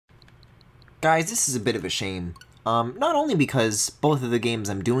Guys, this is a bit of a shame. Not only because both of the games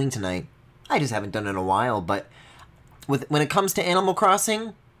I'm doing tonight, I just haven't done in a while, but when it comes to Animal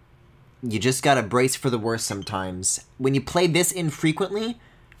Crossing, you just gotta brace for the worst sometimes. When you play this infrequently,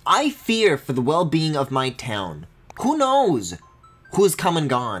 I fear for the well-being of my town. Who knows who's come and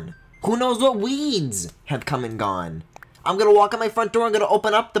gone? Who knows what weeds have come and gone? I'm gonna walk out my front door, I'm gonna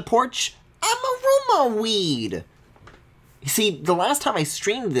open up the porch, Amaruma weed! You see, the last time I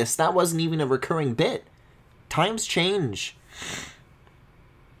streamed this, that wasn't even a recurring bit. Times change.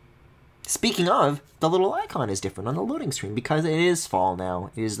 Speaking of, the little icon is different on the loading screen because it is fall now.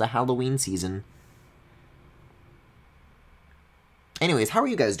 It is the Halloween season. Anyways, how are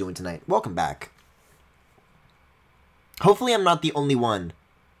you guys doing tonight? Welcome back. Hopefully I'm not the only one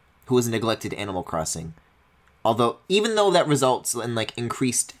who has neglected Animal Crossing. Although, even though that results in, like,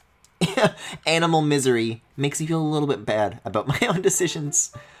 increased animal misery, makes me feel a little bit bad about my own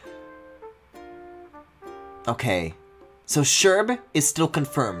decisions. Okay. So Sherb is still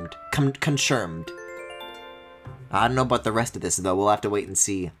confirmed. Confirmed. I don't know about the rest of this, though. We'll have to wait and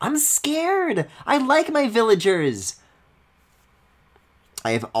see. I'm scared! I like my villagers!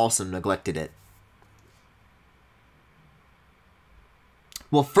 I have also neglected it.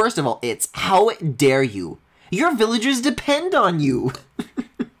 Well, first of all, it's how dare you? Your villagers depend on you!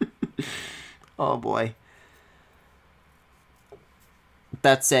 Oh boy.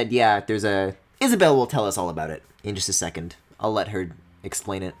 That said, yeah, there's a... Isabelle will tell us all about it in just a second. I'll let her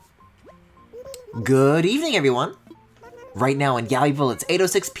explain it. Good evening, everyone! Right now in Yowieville, it's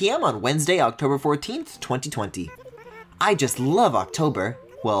 8:06 p.m. on Wednesday, October 14th, 2020. I just love October.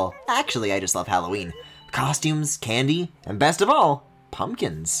 Well, actually, I just love Halloween. Costumes, candy, and best of all,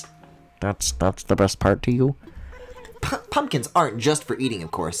 pumpkins. That's the best part to you? Pumpkins aren't just for eating, of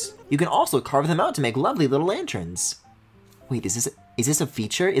course. You can also carve them out to make lovely little lanterns. Wait, is this a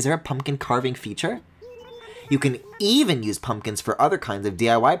feature? Is there a pumpkin carving feature? You can even use pumpkins for other kinds of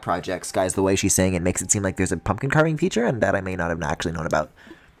DIY projects. Guys, the way she's saying it makes it seem like there's a pumpkin carving feature, and that I may not have actually known about.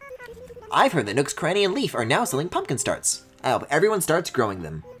 I've heard that Nook's Cranny and Leaf are now selling pumpkin starts. I hope everyone starts growing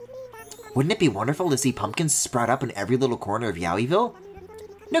them. Wouldn't it be wonderful to see pumpkins sprout up in every little corner of Yowieville?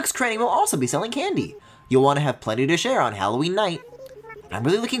 Nook's Cranny will also be selling candy. You'll want to have plenty to share on Halloween night. I'm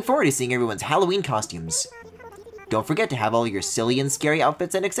really looking forward to seeing everyone's Halloween costumes. Don't forget to have all your silly and scary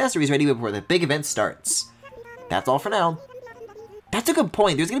outfits and accessories ready before the big event starts. That's all for now. That's a good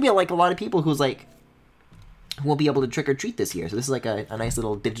point. There's going to be like a lot of people who won't be able to trick or treat this year. So this is like a nice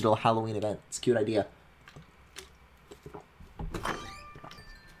little digital Halloween event. It's a cute idea.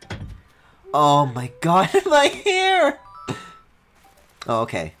 Oh my god, my hair! Oh,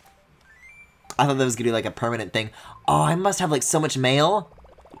 okay. I thought that was gonna be like a permanent thing. Oh, I must have like so much mail.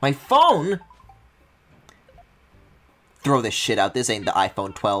 My phone? Throw this shit out. This ain't the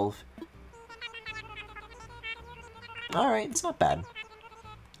iPhone 12. Alright, it's not bad.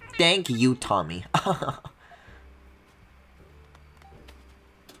 Thank you, Tommy.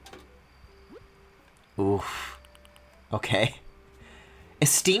 Oof. Okay.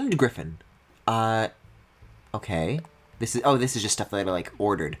 Esteemed Griffin. Okay. This is just stuff that I, like,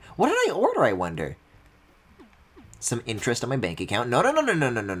 ordered. What did I order, I wonder? Some interest on my bank account.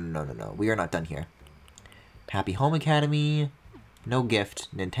 No. We are not done here. Happy Home Academy. No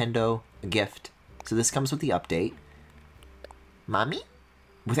gift. Nintendo. A gift. So this comes with the update. Mommy?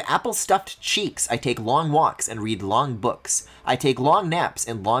 With apple-stuffed cheeks, I take long walks and read long books. I take long naps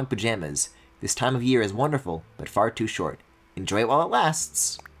in long pajamas. This time of year is wonderful, but far too short. Enjoy it while it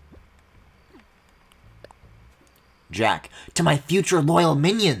lasts. Jack, to my future loyal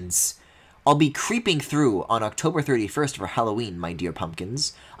minions! I'll be creeping through on October 31st for Halloween, my dear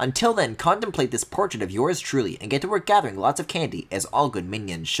pumpkins. Until then, contemplate this portrait of yours truly and get to work gathering lots of candy, as all good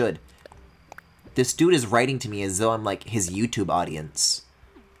minions should. This dude is writing to me as though I'm like his YouTube audience.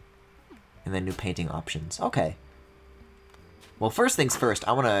 And then new painting options. Okay. Well, first things first,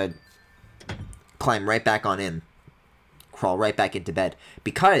 I want to climb right back on in. Crawl right back into bed.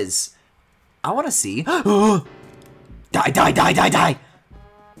 Because I want to see... Die!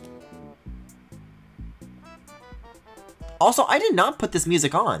 Also, I did not put this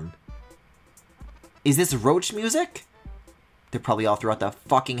music on. Is this Roach music? They're probably all throughout the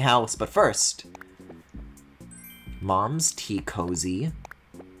fucking house, but first... Mom's tea cozy.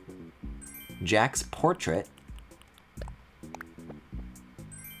 Jack's portrait.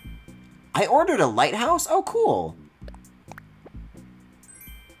 I ordered a lighthouse? Oh, cool.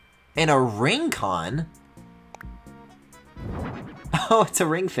 And a ring con? Oh, it's a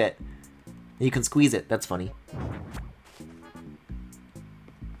ring fit. You can squeeze it. That's funny.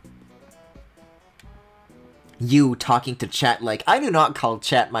 You talking to chat like, I do not call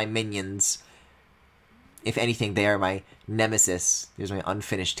chat my minions. If anything, they are my nemesis. There's my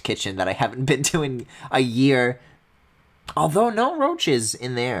unfinished kitchen that I haven't been to in a year. Although no roaches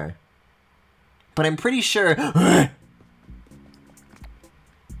in there. But I'm pretty sure...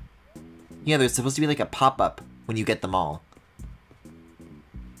 Yeah, there's supposed to be like a pop-up when you get them all.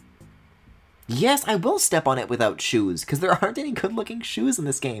 Yes, I will step on it without shoes, because there aren't any good-looking shoes in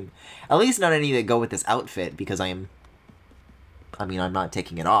this game. At least not any that go with this outfit, because I'm not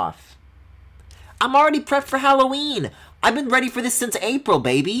taking it off. I'm already prepped for Halloween! I've been ready for this since April,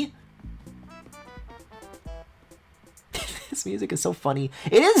 baby! This music is so funny.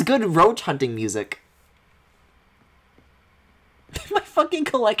 It is good roach hunting music. My fucking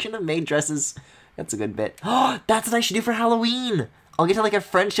collection of maid dresses. That's a good bit. Oh, that's what I should do for Halloween! I'll get to like a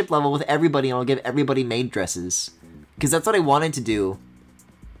friendship level with everybody and I'll give everybody maid dresses. Because that's what I wanted to do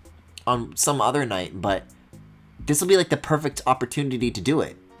on some other night, but this will be like the perfect opportunity to do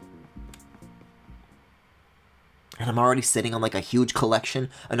it. And I'm already sitting on like a huge collection,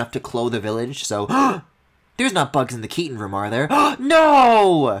 enough to clothe a village, so... There's not bugs in the Keaton room, are there?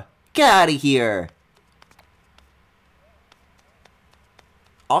 No! Get out of here!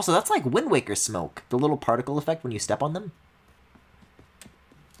 Also, that's like Wind Waker smoke. The little particle effect when you step on them.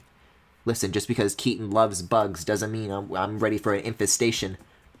 Listen, just because Keaton loves bugs doesn't mean I'm ready for an infestation.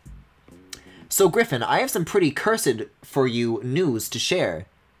 So, Griffin, I have some pretty cursed for you news to share.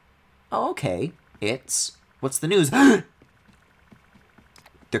 Oh, okay. It's... What's the news? There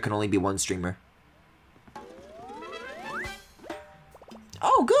can only be one streamer.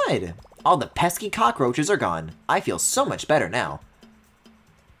 Oh, good! All the pesky cockroaches are gone. I feel so much better now.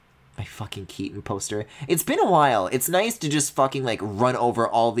 My fucking Keaton poster. It's been a while. It's nice to just fucking, like, run over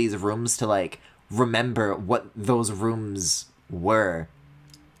all these rooms to, like, remember what those rooms were.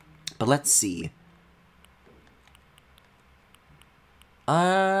 But let's see.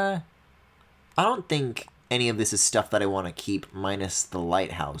 I don't think any of this is stuff that I want to keep, minus the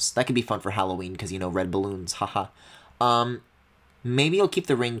lighthouse. That could be fun for Halloween, because, you know, red balloons, haha. Maybe I'll keep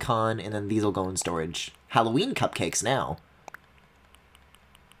the ring con, and then these will go in storage. Halloween cupcakes now.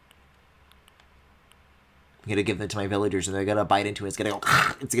 I'm gonna give them to my villagers, and they're gonna bite into it. It's gonna go,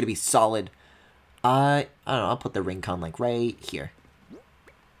 it's gonna be solid. I don't know, I'll put the ring con, like, right here.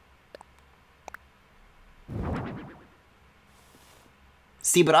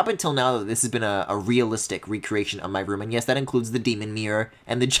 See, but up until now, this has been a realistic recreation of my room, and yes, that includes the demon mirror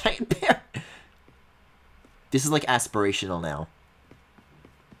and the giant bear. This is, like, aspirational now.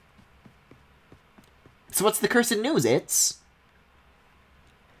 So what's the cursed news? It's...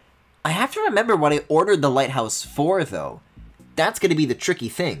 I have to remember what I ordered the lighthouse for, though. That's going to be the tricky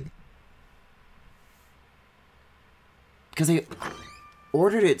thing. Because I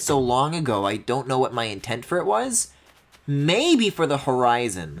ordered it so long ago, I don't know what my intent for it was. Maybe for the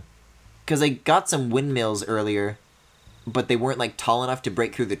horizon. Because I got some windmills earlier, but they weren't, like, tall enough to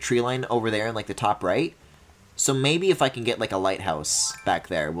break through the tree line over there in, like, the top right. So maybe if I can get, like, a lighthouse back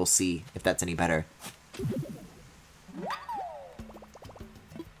there, we'll see if that's any better.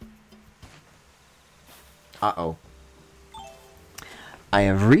 Uh-oh. I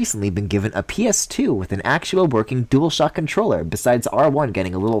have recently been given a PS2 with an actual working DualShock controller, besides R1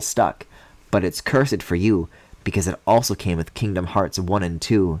 getting a little stuck. But it's cursed for you, because it also came with Kingdom Hearts 1 and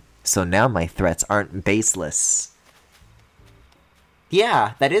 2, so now my threats aren't baseless.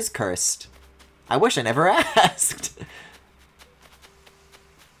 Yeah, that is cursed. I wish I never asked.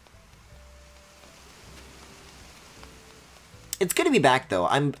 It's good to be back, though.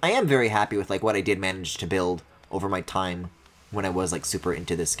 I am very happy with, like, what I did manage to build over my time when I was, like, super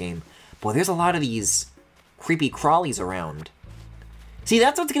into this game. Boy, there's a lot of these creepy crawlies around. See,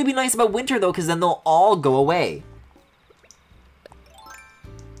 that's what's gonna be nice about winter, though, because then they'll all go away.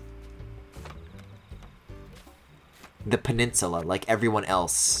 The peninsula, like everyone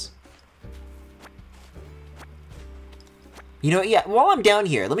else. You know, yeah, while I'm down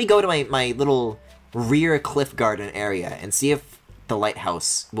here, let me go to my little rear cliff garden area and see if the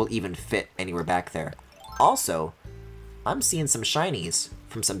lighthouse will even fit anywhere back there. Also, I'm seeing some shinies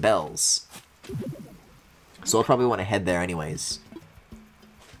from some bells. So I'll probably want to head there anyways.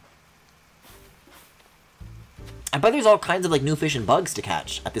 I bet there's all kinds of, like, new fish and bugs to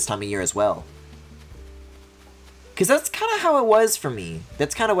catch at this time of year as well. Because that's kind of how it was for me.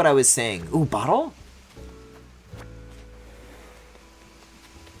 That's kind of what I was saying. Ooh, bottle?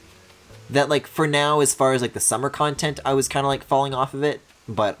 That, like, for now, as far as, like, the summer content, I was kind of, like, falling off of it.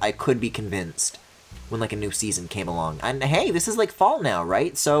 But I could be convinced when, like, a new season came along. And, hey, this is, like, fall now,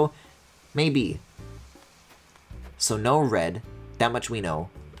 right? So, maybe. So, no red. That much we know.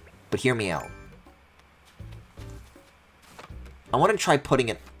 But hear me out. I want to try putting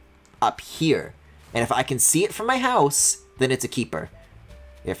it up here. And if I can see it from my house, then it's a keeper.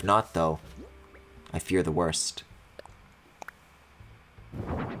 If not, though, I fear the worst.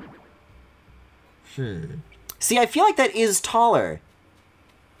 See, I feel like that is taller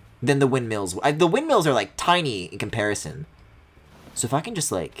than the windmills. The windmills are, like, tiny in comparison. So if I can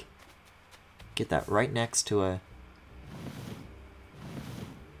just, like, get that right next to a...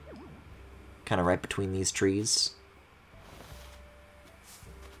 kind of right between these trees.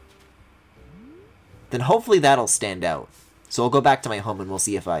 Then hopefully that'll stand out. So I'll go back to my home and we'll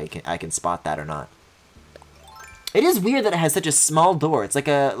see if I can spot that or not. It is weird that it has such a small door. It's like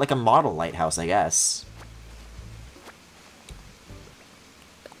a model lighthouse, I guess.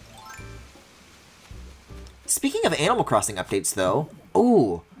 Speaking of Animal Crossing updates, though,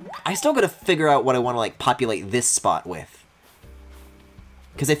 ooh, I still gotta figure out what I want to, like, populate this spot with.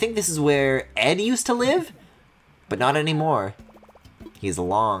 Because I think this is where Ed used to live, but not anymore. He's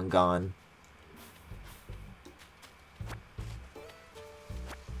long gone.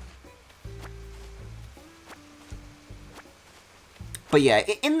 But yeah,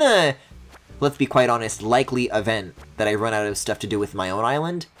 in the, let's be quite honest, likely event that I run out of stuff to do with my own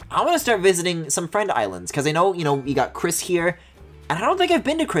island, I want to start visiting some friend islands, because I know, you know, we got Chris here, and I don't think I've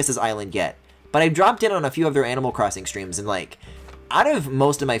been to Chris's island yet, but I dropped in on a few of their Animal Crossing streams, and, like, out of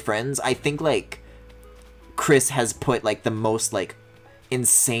most of my friends, I think, like, Chris has put, like, the most, like,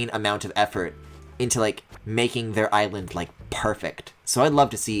 insane amount of effort into, like, making their island, like, perfect. So I'd love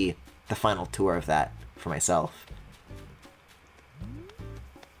to see the final tour of that for myself.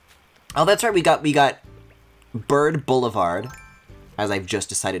 Oh, that's right, we got Bird Boulevard, as I've just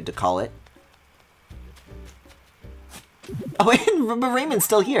decided to call it. Oh, and Raymond's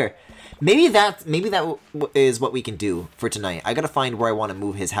still here. Maybe that is what we can do for tonight. I gotta find where I want to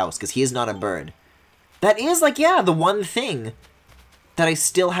move his house, because he is not a bird. That is, like, yeah, the one thing that I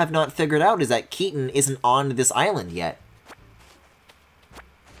still have not figured out is that Keaton isn't on this island yet.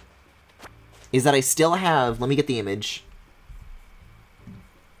 Is that I still have, let me get the image.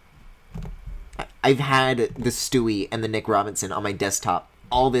 I've had the Stewie and the Nick Robinson on my desktop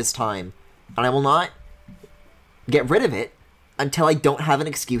all this time, and I will not get rid of it until I don't have an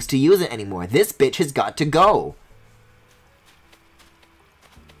excuse to use it anymore. This bitch has got to go.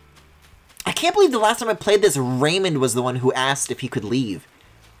 I can't believe the last time I played this, Raymond was the one who asked if he could leave.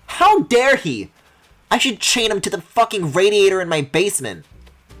 How dare he? I should chain him to the fucking radiator in my basement.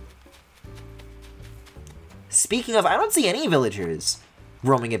 Speaking of, I don't see any villagers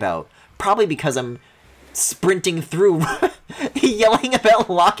roaming about. Probably because I'm sprinting through, yelling about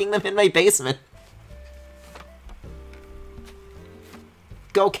locking them in my basement.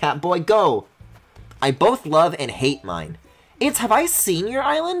 Go, Catboy, go! I both love and hate mine. Have I seen your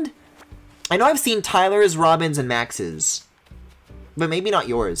island? I know I've seen Tyler's, Robin's, and Max's. But maybe not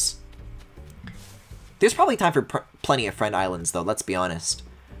yours. There's probably time for plenty of friend islands, though, let's be honest.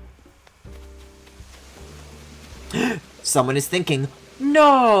 Someone is thinking,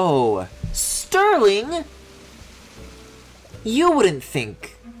 no! Sterling? You wouldn't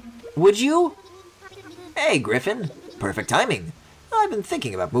think, would you? Hey, Griffin. Perfect timing. I've been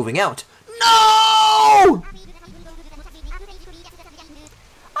thinking about moving out. No!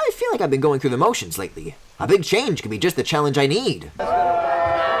 I feel like I've been going through the motions lately. A big change could be just the challenge I need.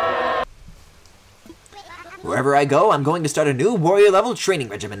 Wherever I go, I'm going to start a new warrior-level training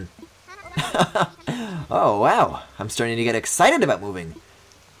regimen. Oh, wow. I'm starting to get excited about moving.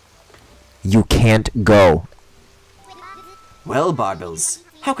 You can't go. Well, Barbills,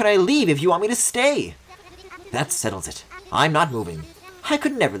 how can I leave if you want me to stay? That settles it. I'm not moving. I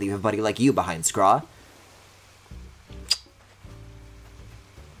could never leave a buddy like you behind, Scraw.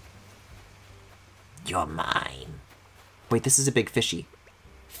 You're mine. Wait, this is a big fishy.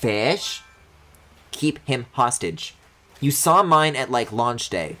 Fish? Keep him hostage. You saw mine at, like, launch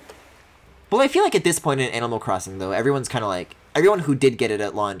day. Well, I feel like at this point in Animal Crossing, though, everyone's kind of like... Everyone who did get it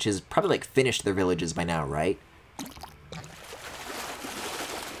at launch has probably, like, finished their villages by now, right?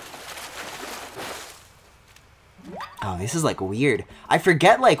 Oh, this is, like, weird. I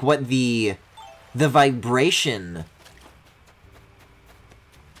forget, like, what the vibration...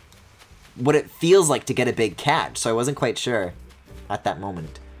 What it feels like to get a big catch, so I wasn't quite sure at that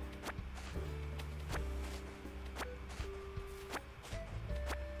moment.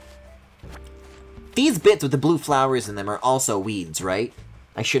 These bits with the blue flowers in them are also weeds, right?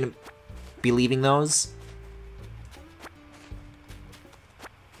 I shouldn't be leaving those.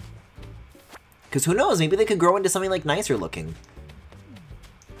 Because who knows, maybe they could grow into something, like, nicer looking.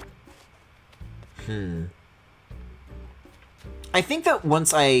 I think that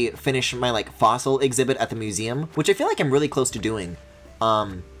once I finish my, like, fossil exhibit at the museum, which I feel like I'm really close to doing,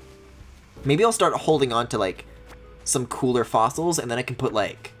 Maybe I'll start holding on to, like, some cooler fossils, and then I can put,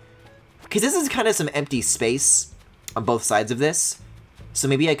 like... Because this is kind of some empty space on both sides of this. So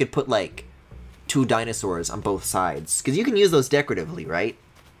maybe I could put, like, 2 dinosaurs on both sides. Because you can use those decoratively, right?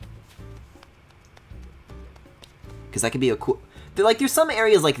 Because that could be a cool... Like, there's some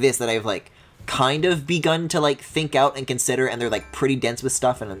areas like this that I've, like, kind of begun to, like, think out and consider, and they're, like, pretty dense with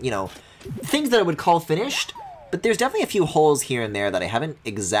stuff, and, you know, things that I would call finished. But there's definitely a few holes here and there that I haven't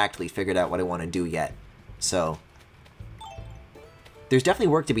exactly figured out what I want to do yet. So, there's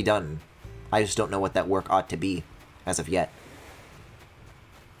definitely work to be done. I just don't know what that work ought to be as of yet.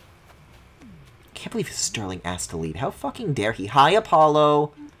 Can't believe Sterling asked to leave. How fucking dare he? Hi,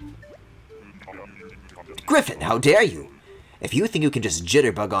 Apollo! Griffin, how dare you? If you think you can just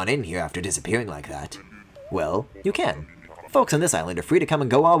jitterbug on in here after disappearing like that, well, you can. Folks on this island are free to come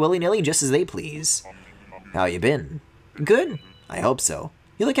and go all willy-nilly just as they please. How you been? Good? I hope so.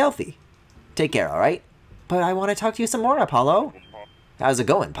 You look healthy. Take care, alright? But I want to talk to you some more, Apollo. How's it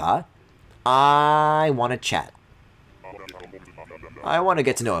going, Pa? I want to chat. I want to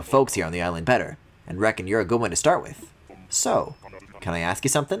get to know the folks here on the island better, and reckon you're a good one to start with. So, can I ask you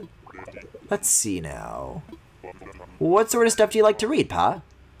something? Let's see now. What sort of stuff do you like to read, Pa?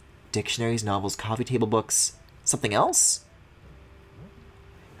 Dictionaries, novels, coffee table books. Something else?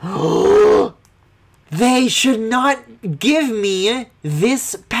 They should not give me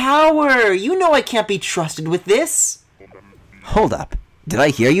this power! You know I can't be trusted with this! Hold up. Did I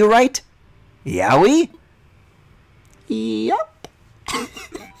hear you right? Yowie? Yup.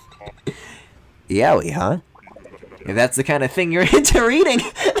 Yowie, huh? If that's the kind of thing you're into reading,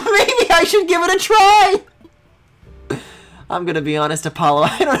 maybe I should give it a try! I'm gonna be honest, Apollo,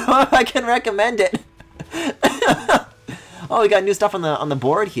 I don't know if I can recommend it. Oh, we got new stuff on the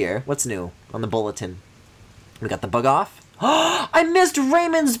board here. What's new on the bulletin? We got the bug off. I missed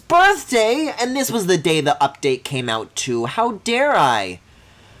Raymond's birthday, and this was the day the update came out too. How dare I?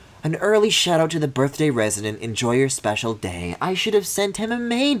 An early shout out to the birthday resident. Enjoy your special day. I should have sent him a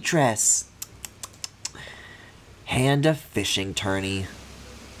maid dress. Hand a fishing tourney.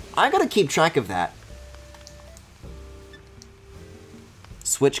 I gotta keep track of that.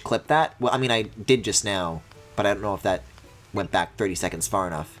 Switch clip that? Well, I mean, I did just now, but I don't know if that went back 30 seconds far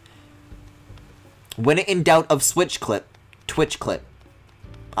enough. When in doubt of switch clip, Twitch clip.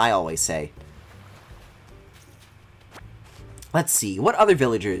 I always say. Let's see, what other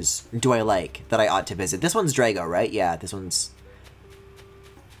villagers do I like that I ought to visit? This one's Drago, right? Yeah, this one's...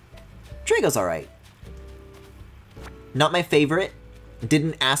 Drago's alright. Not my favorite.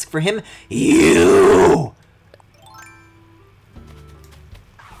 Didn't ask for him. You!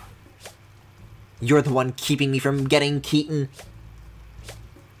 You're the one keeping me from getting Keaton.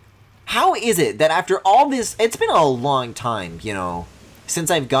 How is it that after all this... It's been a long time, you know,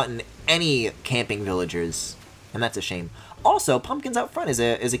 since I've gotten any camping villagers. And that's a shame. Also, pumpkins out front is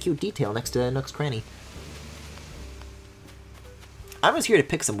a cute detail next to Nook's Cranny. I was here to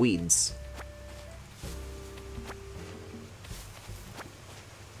pick some weeds.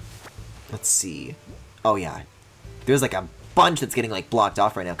 Let's see. Oh, yeah. There's like a bunch that's getting like blocked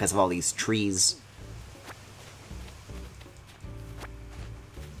off right now because of all these trees.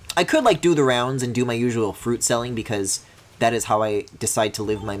 I could, like, do the rounds and do my usual fruit selling, because that is how I decide to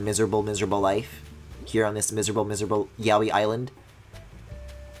live my miserable, miserable life here on this miserable, miserable Yowie Island.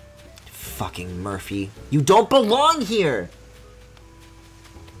 Fucking Murphy. You don't belong here!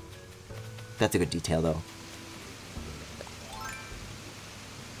 That's a good detail, though.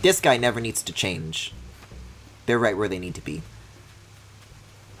 This guy never needs to change. They're right where they need to be.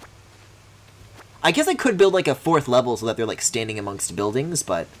 I guess I could build, like, a 4th level so that they're, like, standing amongst buildings,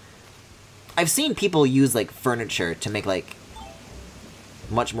 but... I've seen people use, like, furniture to make, like,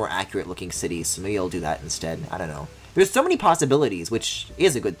 much more accurate-looking cities, so maybe I'll do that instead. I don't know. There's so many possibilities, which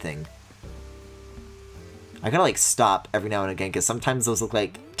is a good thing. I gotta, like, stop every now and again, because sometimes those look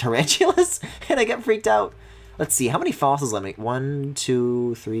like tarantulas, and I get freaked out. Let's see, how many fossils let me... 1,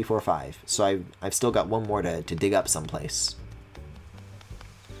 2, 3, 4, 5. So I've still got one more to dig up someplace.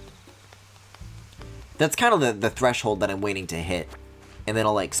 That's kind of the threshold that I'm waiting to hit. And then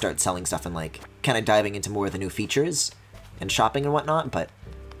I'll, like, start selling stuff and, like, kind of diving into more of the new features and shopping and whatnot, but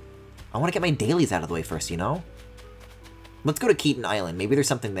I want to get my dailies out of the way first, you know? Let's go to Keaton Island. Maybe there's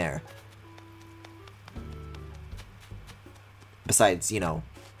something there. Besides, you know,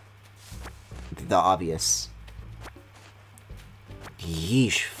 the obvious.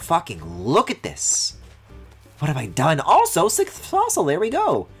 Yeesh, fucking look at this. What have I done? Also, 6th fossil, there we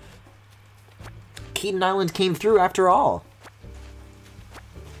go. Keaton Island came through after all.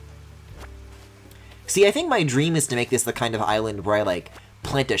 See, I think my dream is to make this the kind of island where I, like,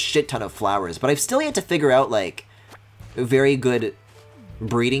 plant a shit ton of flowers, but I've still yet to figure out, like, very good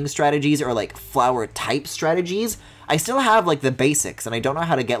breeding strategies or, like, flower type strategies. I still have, like, the basics, and I don't know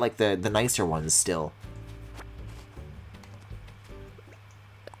how to get, like, the nicer ones still.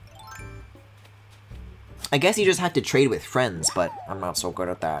 I guess you just have to trade with friends, but I'm not so good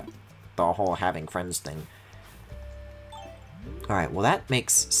at that. The whole having friends thing. Alright, well that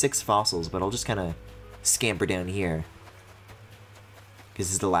makes 6 fossils, but I'll just kind of scamper down here. Because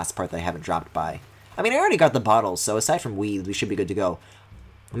this is the last part that I haven't dropped by. I mean, I already got the bottles, so aside from weeds, we should be good to go.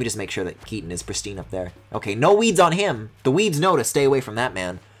 Let me just make sure that Keaton is pristine up there. Okay, no weeds on him. The weeds know to stay away from that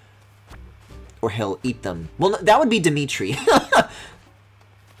man. Or he'll eat them. Well, that would be Dimitri.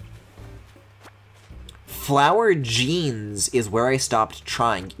 Flower genes is where I stopped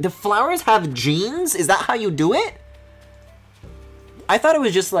trying. The flowers have genes? Is that how you do it? I thought it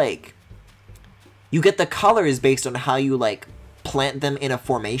was just like, you get the colors based on how you like plant them in a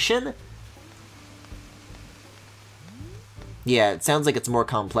formation. Yeah, it sounds like it's more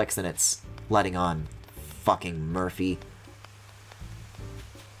complex than it's letting on. Fucking Murphy.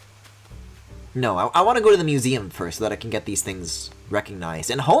 No, I want to go to the museum first so that I can get these things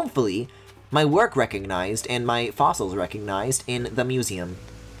recognized. And hopefully, my work recognized and my fossils recognized in the museum.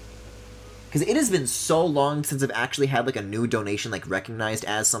 Because it has been so long since I've actually had like a new donation like recognized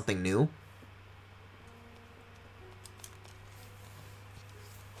as something new.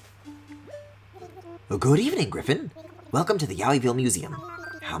 Well, good evening, Griffin. Welcome to the Yowieville Museum.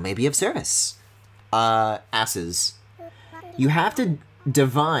 How may I be of service? Asses. You have to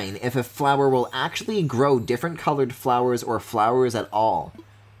divine if a flower will actually grow different colored flowers or flowers at all.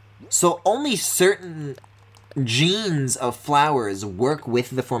 So only certain genes of flowers work with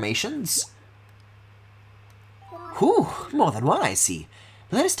the formations? Whew, more than one I see.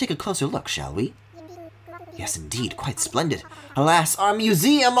 Let us take a closer look, shall we? Yes, indeed, quite splendid. Alas, our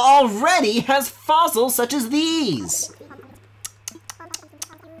museum already has fossils such as these!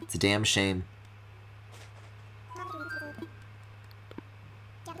 It's a damn shame.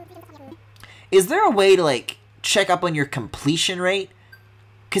 Is there a way to, like, check up on your completion rate?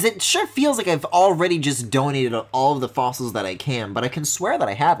 Because it sure feels like I've already just donated all of the fossils that I can, but I can swear that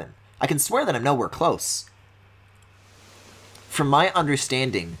I haven't. I can swear that I'm nowhere close. From my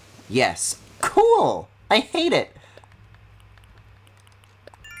understanding, yes. Cool! I hate it!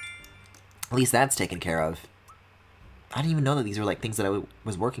 At least that's taken care of. I didn't even know that these were like things that I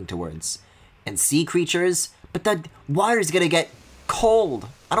was working towards. And sea creatures? But the water's gonna get cold.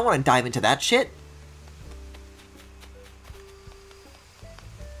 I don't want to dive into that shit.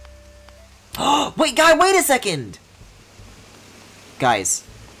 Wait, guy, wait a second! Guys,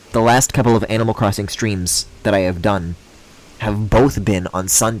 the last couple of Animal Crossing streams that I have done have both been on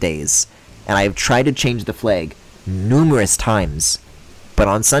Sundays, and I have tried to change the flag numerous times, but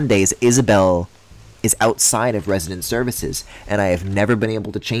on Sundays, Isabelle is outside of resident services, and I have never been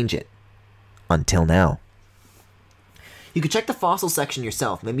able to change it. Until now. You could check the fossil section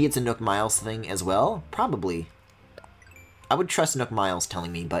yourself. Maybe it's a Nook Miles thing as well? Probably. I would trust Nook Miles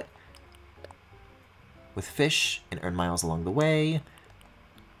telling me, but with fish and earn miles along the way.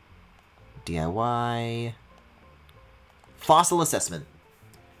 DIY. Fossil assessment.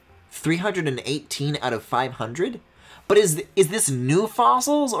 318 out of 500? But is this new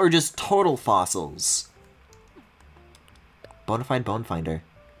fossils or just total fossils? Bonafide Bone Finder.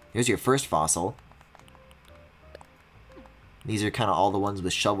 Here's your first fossil. These are kind of all the ones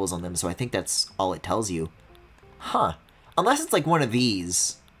with shovels on them, so I think that's all it tells you. Huh. Unless it's like one of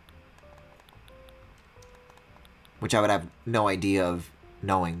these. Which I would have no idea of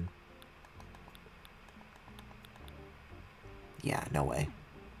knowing. Yeah, no way.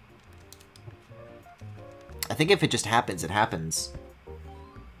 I think if it just happens, it happens.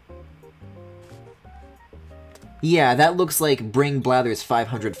 Yeah, that looks like Bring Blather's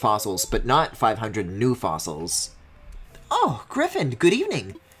 500 fossils, but not 500 new fossils. Oh, Griffin, good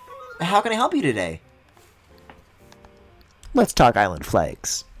evening. How can I help you today? Let's talk island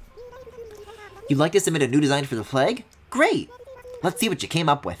flags. You'd like to submit a new design for the flag? Great! Let's see what you came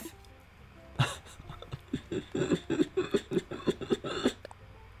up with.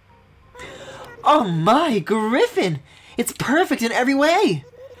 Oh my, Griffin! It's perfect in every way!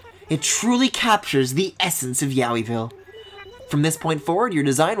 It truly captures the essence of Yowieville. From this point forward, your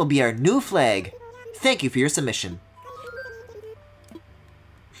design will be our new flag. Thank you for your submission.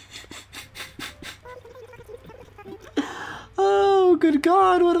 Oh, good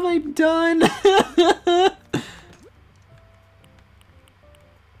God, what have I done?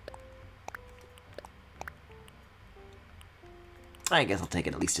 I guess I'll take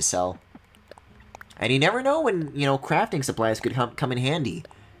it at least to sell. And you never know when, you know, crafting supplies could come in handy.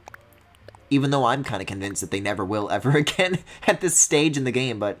 Even though I'm kind of convinced that they never will ever again at this stage in the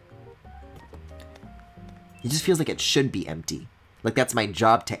game, but... It just feels like it should be empty. Like that's my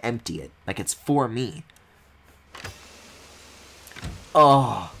job to empty it. Like it's for me.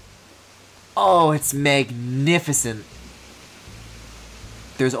 Oh. Oh, it's magnificent.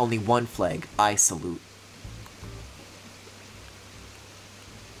 There's only one flag. I salute.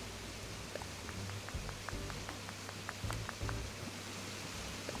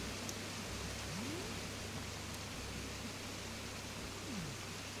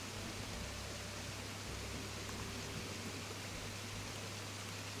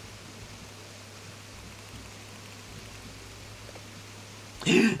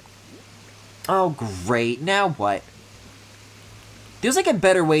 Oh, great. Now what? There's like a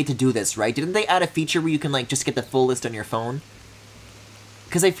better way to do this, right? Didn't they add a feature where you can like just get the full list on your phone?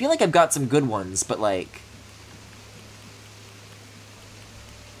 Because I feel like I've got some good ones, but like...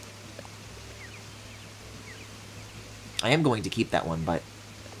 I am going to keep that one, but...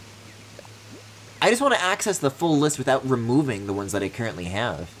 I just want to access the full list without removing the ones that I currently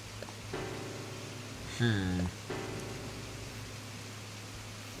have.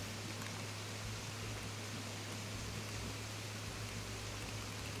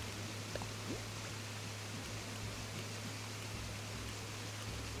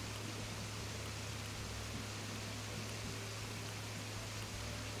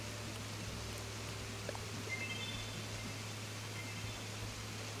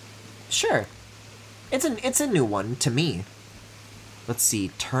 Sure. It's a new one to me. Let's see,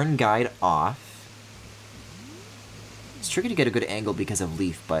 turn guide off. It's tricky to get a good angle because of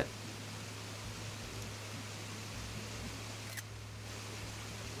Leaf, but...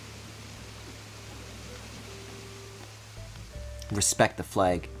 Respect the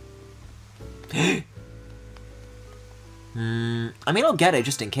flag. I mean, I'll get it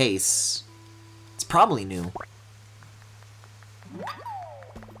just in case. It's probably new.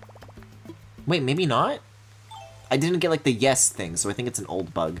 Wait, maybe not? I didn't get, like, the yes thing, so I think it's an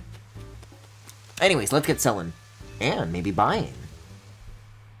old bug. Anyways, let's get selling. And maybe buying.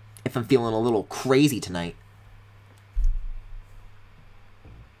 If I'm feeling a little crazy tonight.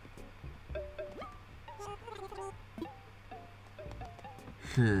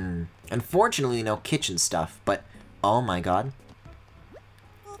 Unfortunately, no kitchen stuff, but... Oh my god.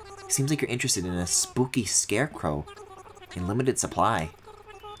 Seems like you're interested in a spooky scarecrow. In limited supply.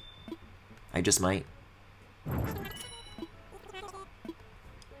 I just might.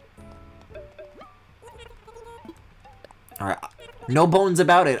 Alright, no bones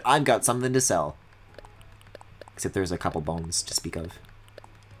about it. I've got something to sell. Except there's a couple bones to speak of.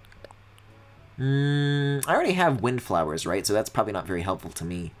 I already have windflowers, right? So that's probably not very helpful to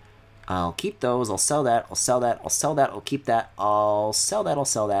me. I'll keep those. I'll sell that. I'll sell that. I'll sell that. I'll keep that. I'll sell that. I'll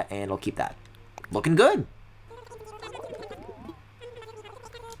sell that. And I'll keep that. Looking good.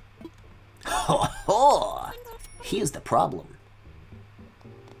 Oh, here's the problem.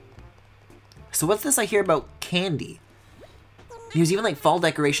 So what's this I hear about candy? There's even like fall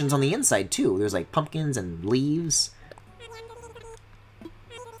decorations on the inside too. There's like pumpkins and leaves.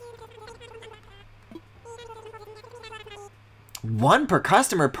 One per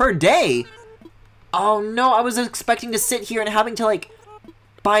customer per day? Oh no, I was expecting to sit here and having to like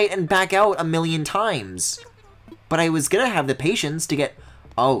buy it and back out a million times. But I was gonna have the patience to get...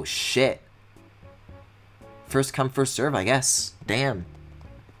 Oh shit. First come, first serve, I guess. Damn.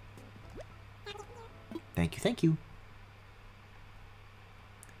 Thank you, thank you.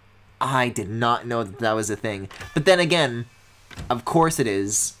 I did not know that that was a thing. But then again, of course it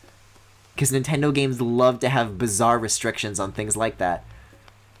is. Because Nintendo games love to have bizarre restrictions on things like that.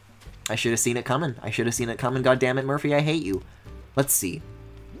 I should have seen it coming. I should have seen it coming. God damn it, Murphy, I hate you. Let's see.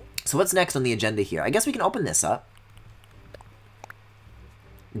 So what's next on the agenda here? I guess we can open this up.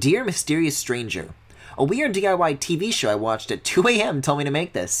 Dear Mysterious Stranger, a weird DIY TV show I watched at 2 AM told me to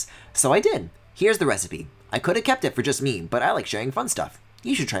make this. So I did. Here's the recipe. I could have kept it for just me, but I like sharing fun stuff.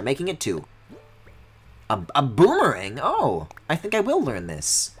 You should try making it too. A boomerang? Oh, I think I will learn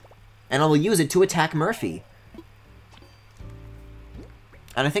this. And I will use it to attack Murphy.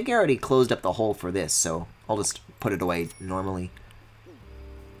 And I think I already closed up the hole for this, so I'll just put it away normally.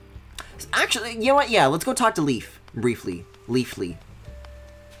 Actually, you know what? Yeah, let's go talk to Leaf, briefly. Leafly.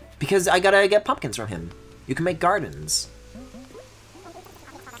 Because I gotta get pumpkins from him. You can make gardens.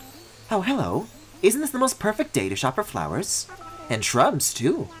 Oh, hello. Isn't this the most perfect day to shop for flowers? And shrubs,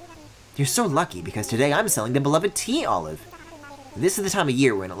 too. You're so lucky because today I'm selling the beloved tea olive. This is the time of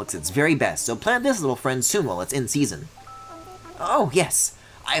year when it looks its very best, so plant this little friend soon while it's in season. Oh, yes.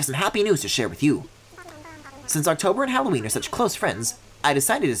 I have some happy news to share with you. Since October and Halloween are such close friends, I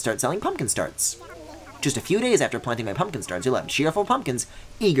decided to start selling pumpkin starts. Just a few days after planting my pumpkin starts, you'll have cheerful pumpkins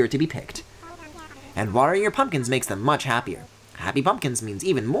eager to be picked. And watering your pumpkins makes them much happier. Happy pumpkins means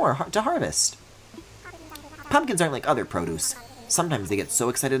even more to harvest. Pumpkins aren't like other produce. Sometimes they get so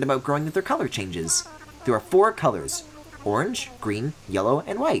excited about growing that their color changes. There are 4 colors: orange, green, yellow,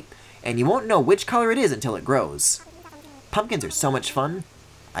 and white, and you won't know which color it is until it grows. Pumpkins are so much fun.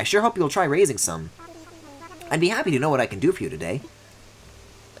 I sure hope you'll try raising some. I'd be happy to know what I can do for you today.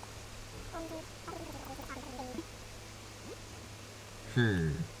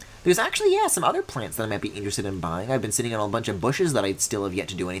 There's actually, yeah, some other plants that I might be interested in buying. I've been sitting on a bunch of bushes that I still have yet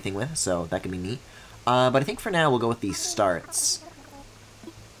to do anything with, so that could be neat. But I think for now we'll go with these starts.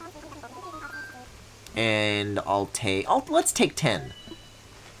 And let's take 10.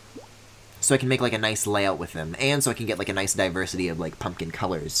 So I can make like a nice layout with them, and so I can get like a nice diversity of like pumpkin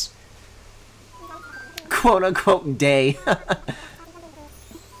colors. Quote unquote day.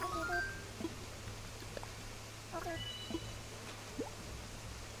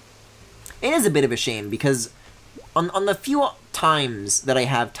 It is a bit of a shame because on the few times that I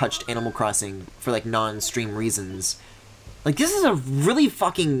have touched Animal Crossing for like non-stream reasons, like this is a really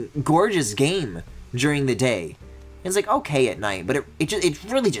fucking gorgeous game during the day. It's like okay at night, but it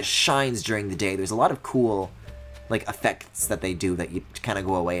really just shines during the day. There's a lot of cool like effects that they do that you kind of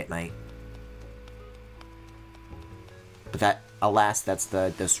go away at night. But that, alas, that's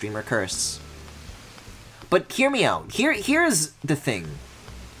the streamer curse. But hear me out. Here's the thing.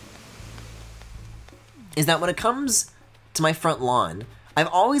 Is that when it comes to my front lawn, I've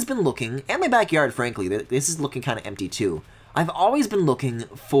always been looking, and my backyard, frankly, this is looking kind of empty too. I've always been looking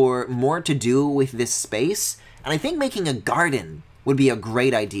for more to do with this space, and I think making a garden would be a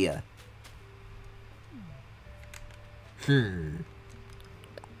great idea.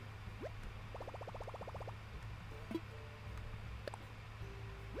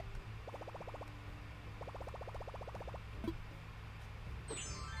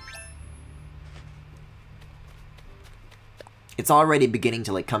 It's already beginning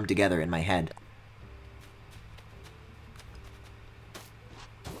to like come together in my head.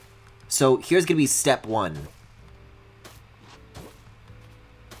 So here's gonna be step 1.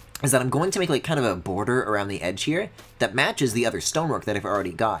 Is that I'm going to make like kind of a border around the edge here that matches the other stonework that I've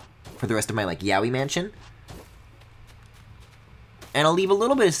already got for the rest of my like Yowie mansion. And I'll leave a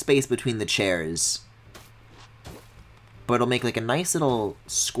little bit of space between the chairs. But it'll make like a nice little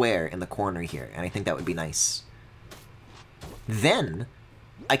square in the corner here, and I think that would be nice. Then,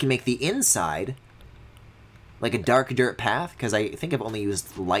 I can make the inside like a dark dirt path, because I think I've only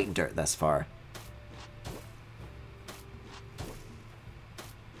used light dirt thus far.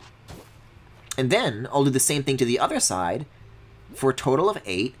 And then, I'll do the same thing to the other side for a total of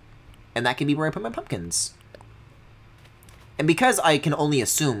 8, and that can be where I put my pumpkins. And because I can only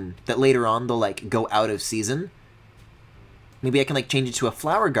assume that later on they'll like go out of season, maybe I can like change it to a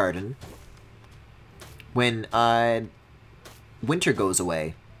flower garden when winter goes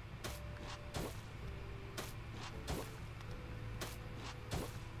away.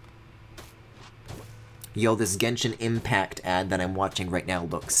 Yo, this Genshin Impact ad that I'm watching right now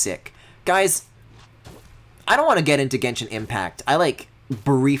looks sick. Guys, I don't want to get into Genshin Impact. I, like,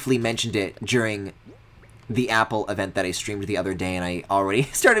 briefly mentioned it during the Apple event that I streamed the other day, and I already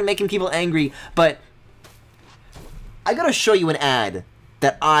started making people angry, but I gotta show you an ad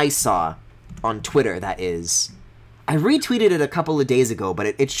that I saw on Twitter, that is. I retweeted it a couple of days ago, but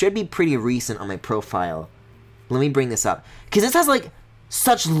it should be pretty recent on my profile. Let me bring this up. Because this has, like,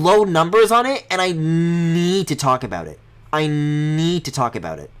 such low numbers on it, and I need to talk about it. I need to talk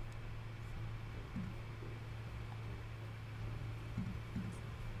about it.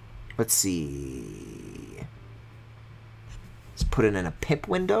 Let's see. Let's put it in a pip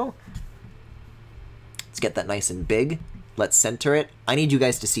window. Let's get that nice and big. Let's center it. I need you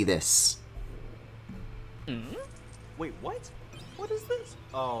guys to see this. Wait, what? What is this?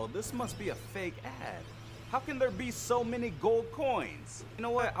 Oh, this must be a fake ad. How can there be so many gold coins? You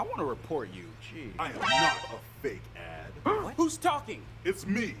know what? I want to report you. Gee. I am not a fake ad. What? Who's talking? It's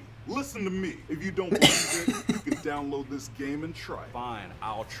me. Listen to me. If you don't believe it, you can download this game and try it. Fine,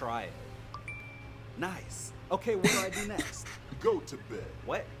 I'll try it. Nice. Okay, what do I do next? Go to bed.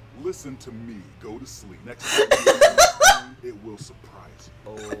 What? Listen to me. Go to sleep. Next time you get on the phone, it will surprise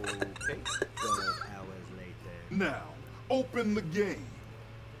you. Okay. 12 hours later. Now, open the game.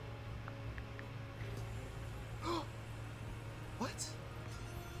 What?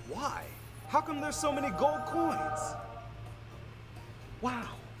 Why? How come there's so many gold coins? Wow.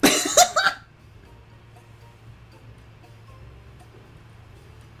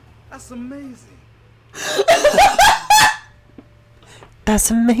 That's amazing. That's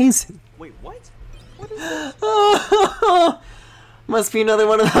amazing. Wait, what? What is this? Oh, must be another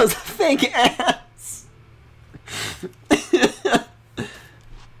one of those fake ads.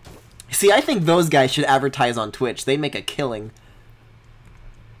 See, I think those guys should advertise on Twitch. They'd make a killing.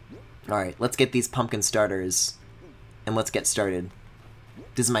 Alright, let's get these pumpkin starters. And let's get started.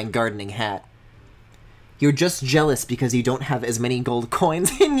 This is my gardening hat. You're just jealous because you don't have as many gold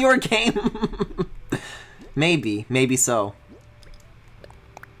coins in your game. Maybe so.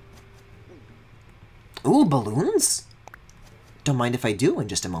 Ooh, balloons? Don't mind if I do in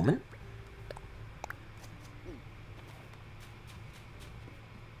just a moment.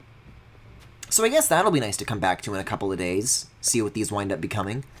 So I guess that'll be nice to come back to in a couple of days. See what these wind up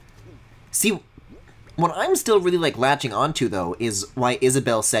becoming. See, what I'm still really like latching onto though is why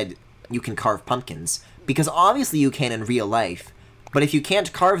Isabelle said you can carve pumpkins. Because obviously you can in real life, but if you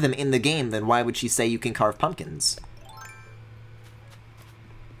can't carve them in the game, then why would she say you can carve pumpkins?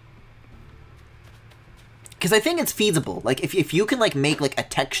 Because I think it's feasible. Like, if you can, like, make, like, a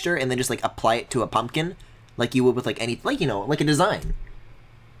texture and then just, like, apply it to a pumpkin, like you would with, like, any, like, you know, like a design.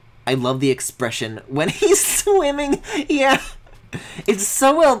 I love the expression when he's swimming. Yeah. It's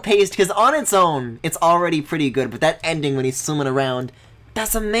so well paced, because on its own, it's already pretty good, but that ending when he's swimming around,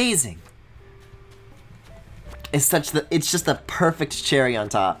 that's amazing. It's just the perfect cherry on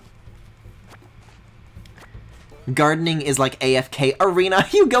top. Gardening is like AFK arena.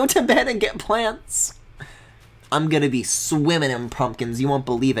 You go to bed and get plants. I'm gonna be swimming in pumpkins. You won't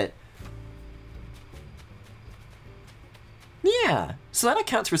believe it. Yeah, so that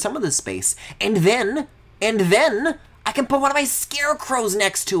accounts for some of the space. And then, I can put one of my scarecrows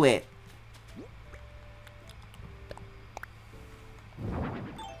next to it.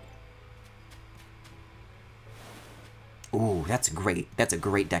 Ooh, that's great. That's a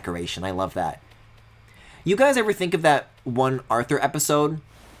great decoration. I love that. You guys ever think of that one Arthur episode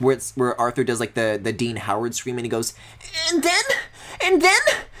where Arthur does like the Dean Howard scream and he goes, and then, yeah!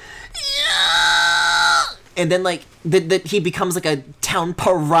 And then like he becomes like a town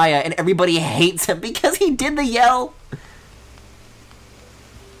pariah and everybody hates him because he did the yell.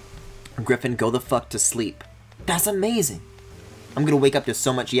 Griffin, go the fuck to sleep. That's amazing. I'm gonna wake up to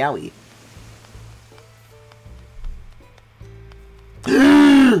so much yaoi.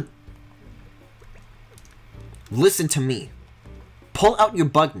 Listen to me. Pull out your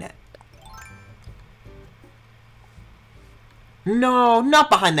bug net. No, not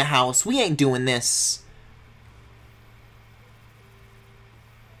behind the house. We ain't doing this.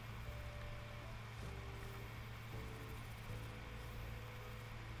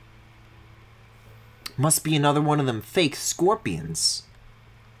 Must be another one of them fake scorpions.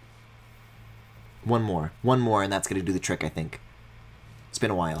 One more, and that's gonna do the trick, I think. It's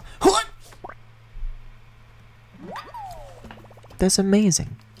been a while. That's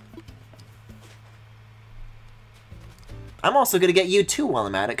amazing. I'm also gonna get you too while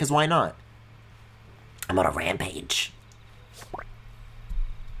I'm at it, because why not? I'm on a rampage.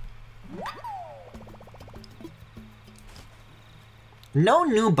 No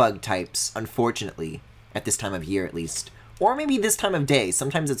new bug types, unfortunately, at this time of year at least. Or maybe this time of day.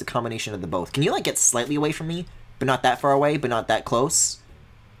 Sometimes it's a combination of the both. Can you, like, get slightly away from me? But not that far away, but not that close?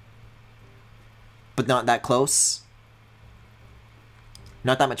 But not that close?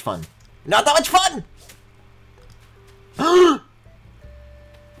 Not that much fun. Not that much fun! I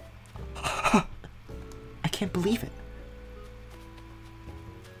can't believe it.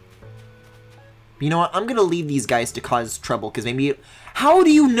 You know what? I'm gonna leave these guys to cause trouble, because maybe... How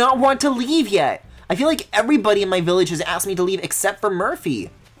do you not want to leave yet? I feel like everybody in my village has asked me to leave except for Murphy.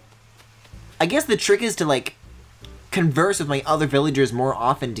 I guess the trick is to, like, converse with my other villagers more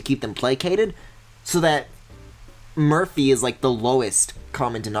often to keep them placated, so that Murphy is, like, the lowest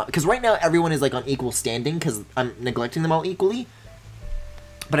common denominator. Because right now everyone is, like, on equal standing, because I'm neglecting them all equally.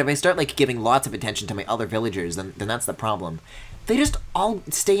 But if I start, like, giving lots of attention to my other villagers, then that's the problem. They just all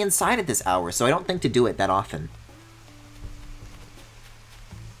stay inside at this hour, so I don't think to do it that often.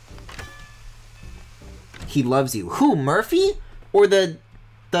 He loves you. Who, Murphy? Or the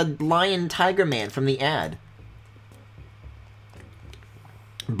lion tiger man from the ad?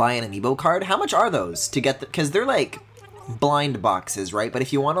 Buy an amiibo card? How much are those to get the... Because they're, like, blind boxes, right? But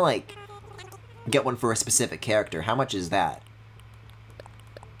if you want to, like, get one for a specific character, how much is that?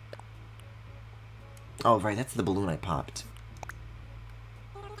 Oh, right, that's the balloon I popped.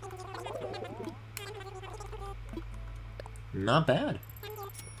 Not bad.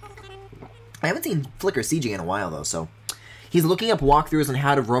 I haven't seen Flicker CG in a while, though, so... He's looking up walkthroughs on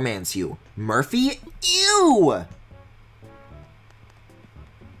how to romance you. Murphy? Ew!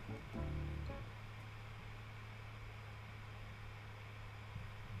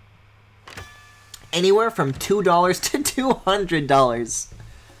 anywhere from $2 to $200.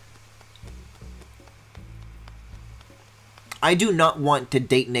 I do not want to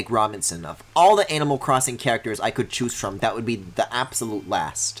date Nick Robinson. Of all the Animal Crossing characters I could choose from, that would be the absolute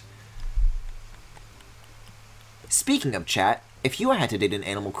last. Speaking of chat, if you had to date an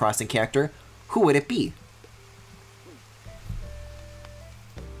Animal Crossing character, who would it be?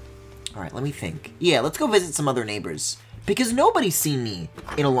 Alright, let me think. Yeah, let's go visit some other neighbors. Because nobody's seen me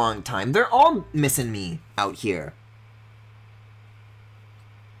in a long time. They're all missing me out here.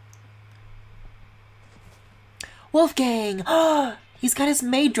 Wolfgang! He's got his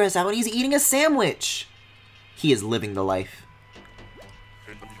maid dress out and he's eating a sandwich! He is living the life.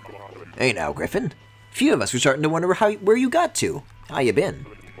 Hey now, Griffin. Few of us were starting to wonder where you got to. How you been?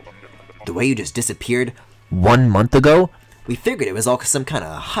 The way you just disappeared 1 month ago? We figured it was all some kind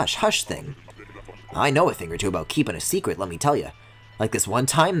of hush-hush thing. I know a thing or two about keeping a secret, let me tell you. Like this one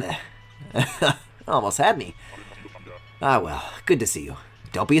time that almost had me. Ah well, good to see you.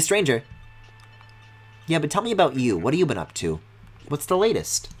 Don't be a stranger. Yeah, but tell me about you. What have you been up to? What's the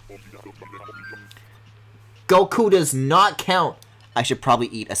latest? Goku does not count. I should probably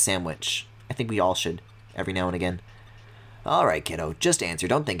eat a sandwich. I think we all should, every now and again. Alright, kiddo, just answer,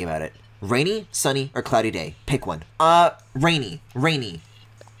 don't think about it. Rainy, sunny, or cloudy day? Pick one. Rainy. Rainy.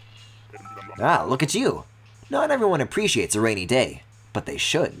 Ah, look at you. Not everyone appreciates a rainy day, but they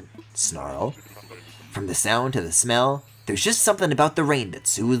should. Snarl. From the sound to the smell, there's just something about the rain that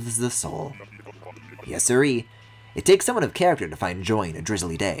soothes the soul. Yes, sirree. It takes someone of character to find joy in a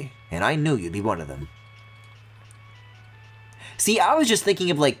drizzly day, and I knew you'd be one of them. See, I was just thinking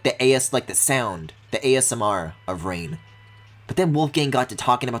of like the sound, the ASMR of rain. But then Wolfgang got to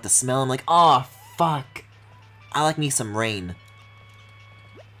talking about the smell. I'm like, oh, fuck. I like me some rain.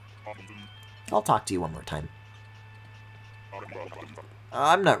 I'll talk to you one more time.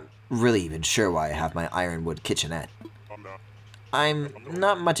 I'm not really even sure why I have my ironwood kitchenette. I'm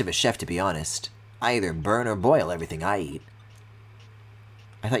not much of a chef, to be honest. I either burn or boil everything I eat.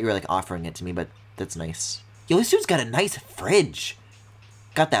 I thought you were like offering it to me, but that's nice. Yo, this dude's got a nice fridge.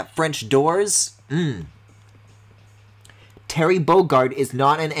 Got that French doors. Terry Bogard is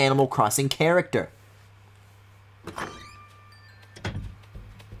not an Animal Crossing character.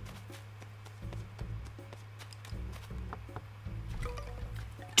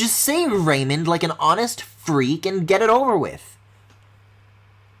 Just say Raymond like an honest freak and get it over with.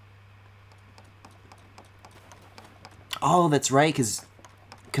 Oh, that's right,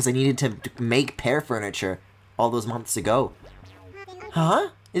 because I needed to make pear furniture all those months ago. Huh?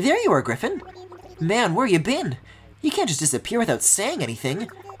 There you are, Griffin. Man, where you been? You can't just disappear without saying anything.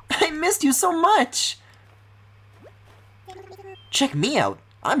 I missed you so much. Check me out.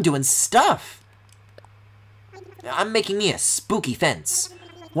 I'm doing stuff. I'm making me a spooky fence.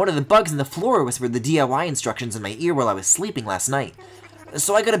 One of the bugs in the floor whispered the DIY instructions in my ear while I was sleeping last night.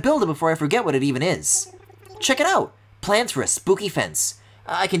 So I gotta build it before I forget what it even is. Check it out. Plans for a spooky fence.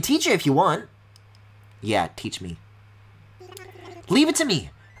 I can teach you if you want. Yeah, teach me. Leave it to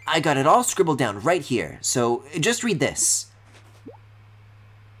me. I got it all scribbled down right here, so just read this.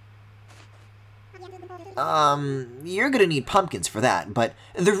 You're gonna need pumpkins for that, but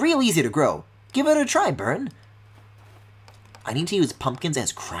they're real easy to grow. Give it a try, Byrne. I need to use pumpkins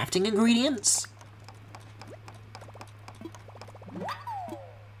as crafting ingredients?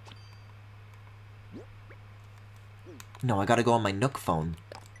 No, I gotta go on my Nook phone.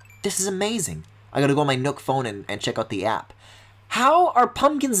 This is amazing. I gotta go on my Nook phone and check out the app. How are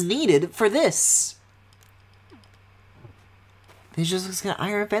pumpkins needed for this? It just looks like an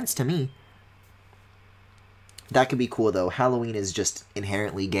iron fence to me. That could be cool, though. Halloween is just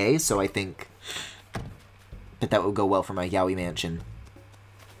inherently gay, so I think that would go well for my Yowie mansion.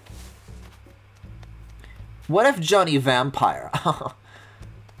 What if Johnny Vampire?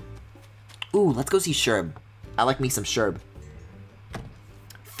 Ooh, let's go see Sherb. I like me some Sherb.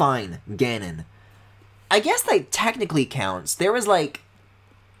 Fine, Ganon. I guess that technically counts. There was like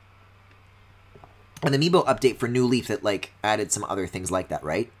an amiibo update for New Leaf that like added some other things like that,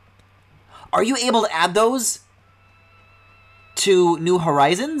 right? Are you able to add those to New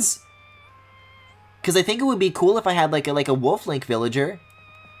Horizons? Because I think it would be cool if I had like a Wolf-Link villager.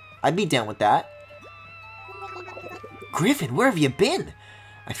 I'd be down with that. Griffin, where have you been?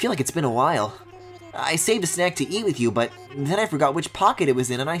 I feel like it's been a while. I saved a snack to eat with you, but then I forgot which pocket it was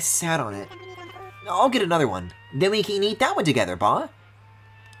in and I sat on it. I'll get another one. Then we can eat that one together, Ba.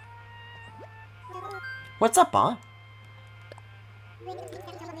 What's up, Ba?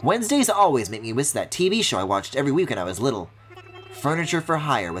 Wednesdays always make me miss that TV show I watched every week when I was little. Furniture for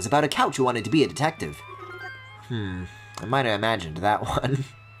Hire was about a couch who wanted to be a detective. I might have imagined that one.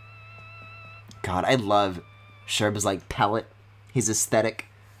 God, I love Sherb's, like, palette. His aesthetic.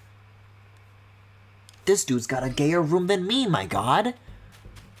 This dude's got a gayer room than me, my god.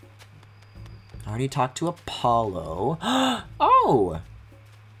 I already talked to Apollo. Oh!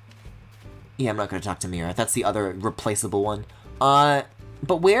 Yeah, I'm not gonna talk to Mira. That's the other replaceable one.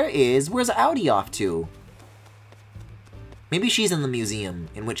 But where's Audi off to? Maybe she's in the museum,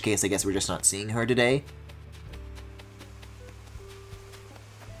 in which case I guess we're just not seeing her today.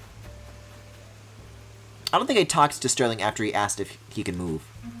 I don't think I talked to Sterling after he asked if he can move.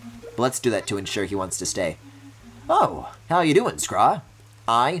 But let's do that to ensure he wants to stay. Oh, how you doing, Scraw?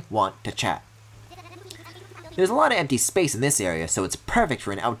 I want to chat. There's a lot of empty space in this area, so it's perfect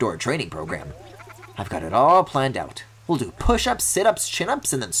for an outdoor training program. I've got it all planned out. We'll do push-ups, sit-ups,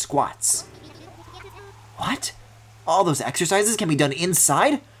 chin-ups, and then squats. What? All those exercises can be done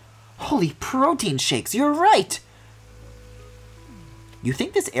inside? Holy protein shakes, you're right! You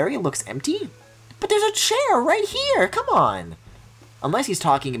think this area looks empty? But there's a chair right here, come on! Unless he's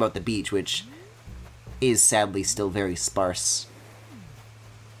talking about the beach, which is sadly still very sparse.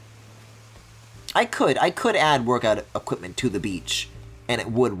 I could add workout equipment to the beach, and it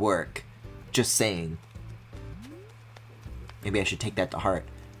would work. Just saying. Maybe I should take that to heart.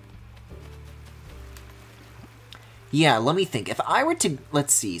 Yeah, let me think. If I were to...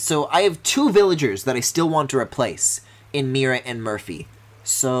 Let's see. So, I have 2 villagers that I still want to replace in Mira and Murphy.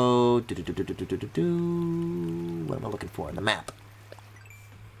 So... What am I looking for? The map.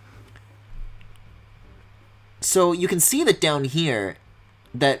 So, you can see that down here,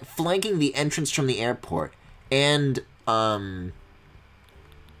 that flanking the entrance from the airport and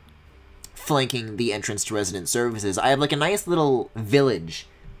flanking the entrance to resident services, I have like a nice little village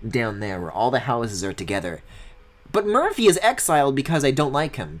down there where all the houses are together. But Murphy is exiled because I don't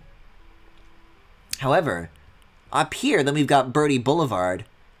like him. However, up here, then we've got Birdie Boulevard,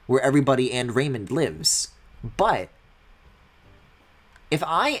 where everybody and Raymond lives. But if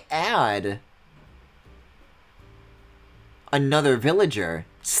I add another villager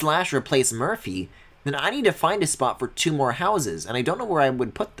 / replace Murphy, then I need to find a spot for 2 more houses, and I don't know where I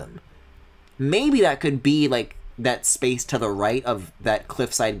would put them. Maybe that could be like that space to the right of that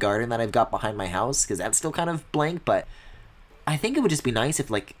cliffside garden that I've got behind my house, because that's still kind of blank, but I think it would just be nice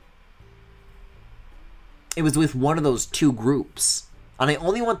if, like, it was with one of those 2 groups. And I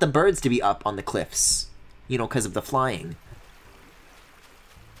only want the birds to be up on the cliffs, you know, because of the flying.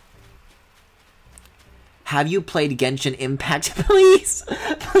 Have you played Genshin Impact? Please!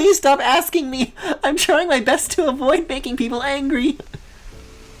 Please stop asking me! I'm trying my best to avoid making people angry!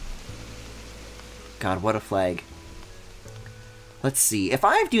 God, what a flag. Let's see. If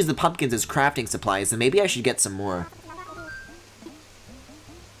I have to use the pumpkins as crafting supplies, then maybe I should get some more.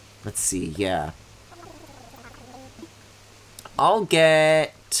 Let's see, yeah. I'll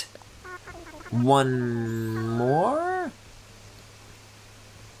get 1 more?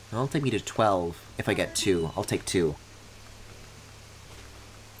 That'll take me to 12 if I get 2. I'll take 2.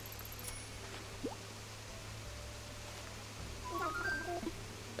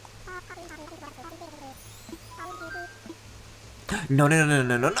 No, no, no,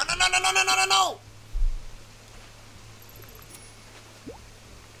 no, no, no, no, no, no, no, no, no, no, no!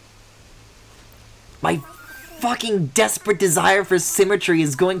 My fucking desperate desire for symmetry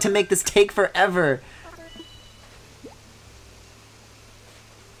is going to make this take forever.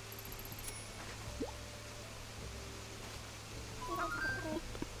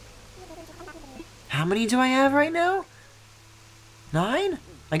 How many do I have right now? 9?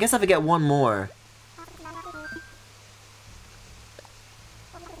 I guess if I get 1 more.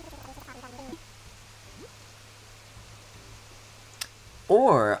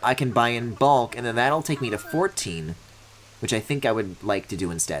 Or I can buy in bulk, and then that'll take me to 14, which I think I would like to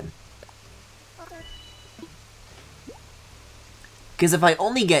do instead. Because if I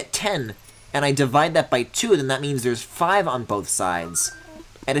only get 10, and I divide that by 2, then that means there's 5 on both sides.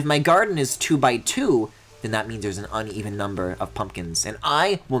 And if my garden is 2 by 2, then that means there's an uneven number of pumpkins. And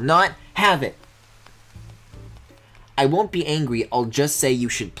I will not have it. I won't be angry, I'll just say you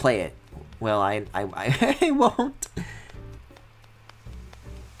should play it. Well, I won't.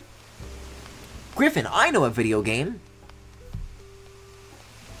 Griffin, I know a video game.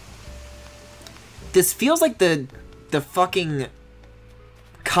 This feels like the fucking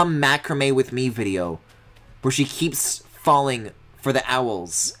come macrame with me video where she keeps falling for the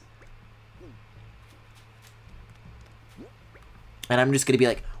owls. And I'm just gonna be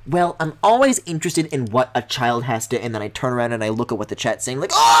like, well, I'm always interested in what a child has to, and then I turn around and I look at what the chat's saying,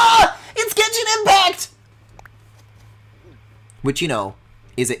 like, ah, it's Genshin Impact! Which, you know,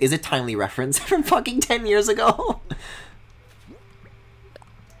 is a timely reference from fucking 10 years ago.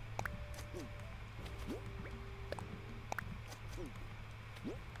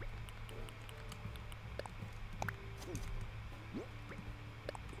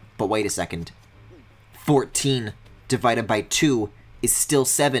 wait a second. 14 divided by 2 is still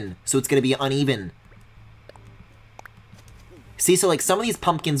 7, so it's gonna be uneven. See, so like some of these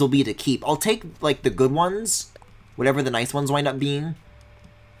pumpkins will be to keep. I'll take like the good ones, whatever the nice ones wind up being,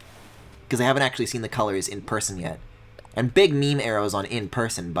 because I haven't actually seen the colors in person yet. And big meme arrows on in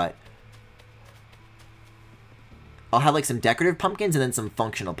person, but I'll have like some decorative pumpkins and then some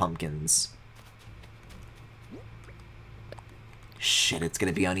functional pumpkins. Shit, it's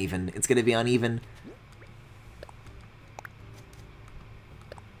gonna be uneven. It's gonna be uneven.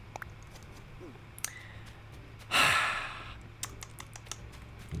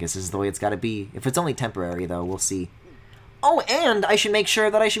 I guess this is the way it's gotta be. If it's only temporary, though, we'll see. Oh, and I should make sure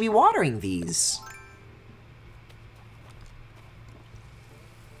that I should be watering these.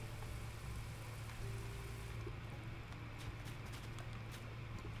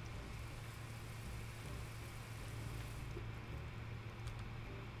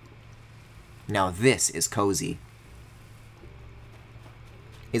 Now this is cozy.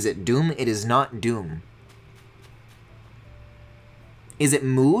 Is it Doom? It is not Doom. Is it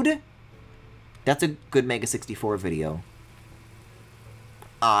Mood? That's a good Mega 64 video.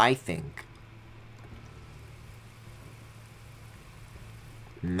 I think.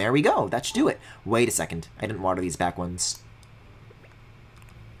 And there we go. That should do it. Wait a second. I didn't water these back ones.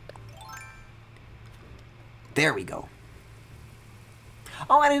 There we go.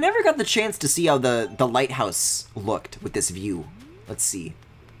 Oh, and I never got the chance to see how the lighthouse looked with this view. Let's see.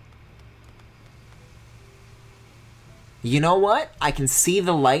 You know what? I can see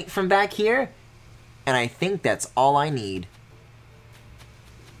the light from back here, and I think that's all I need.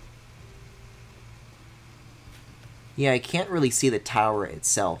 Yeah, I can't really see the tower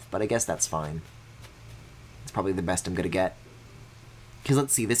itself, but I guess that's fine. It's probably the best I'm gonna get. Because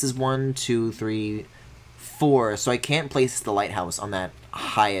let's see, this is 1, 2, 3, 4, so I can't place the lighthouse on that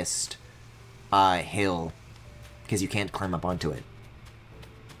highest hill, because you can't climb up onto it.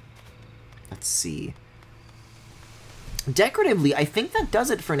 Let's see. Decoratively, I think that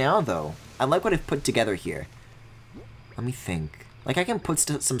does it for now, though. I like what I've put together here. Let me think. Like, I can put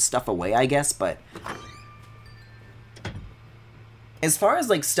some stuff away, I guess, but as far as,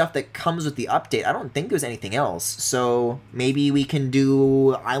 like, stuff that comes with the update, I don't think there's anything else. So, maybe we can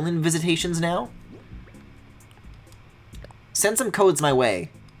do island visitations now? Send some codes my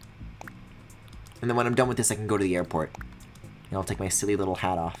way. And then when I'm done with this, I can go to the airport. And I'll take my silly little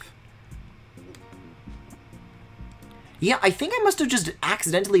hat off. Yeah, I think I must have just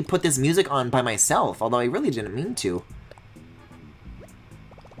accidentally put this music on by myself, although I really didn't mean to.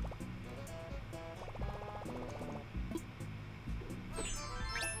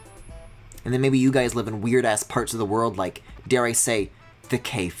 And then maybe you guys live in weird-ass parts of the world, like, dare I say, the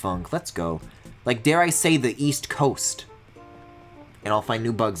K-Funk. Let's go. Like, dare I say, the East Coast. And I'll find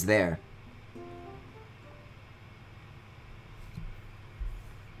new bugs there.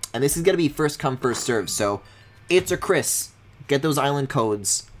 And this is gonna be first come, first serve, so it's a Chris. Get those island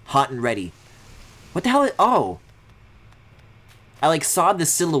codes hot and ready. What the hell? Oh! I, like, saw the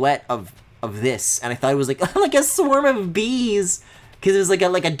silhouette of this, and I thought it was, like, like a swarm of bees! Because it was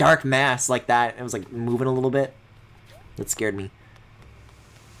like a dark mass like that. It was like moving a little bit. That scared me.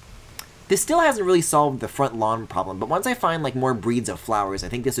 This still hasn't really solved the front lawn problem, but once I find like more breeds of flowers, I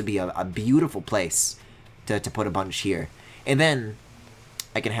think this would be a beautiful place to put a bunch here. And then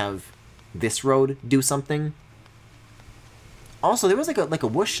I can have this road do something. Also, there was like a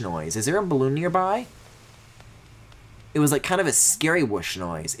whoosh noise. Is there a balloon nearby? It was like kind of a scary whoosh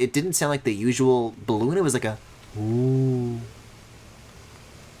noise. It didn't sound like the usual balloon. It was like a ooh.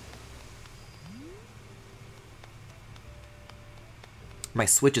 My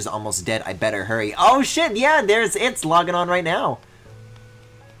Switch is almost dead. I better hurry. Oh shit, yeah, it's logging on right now.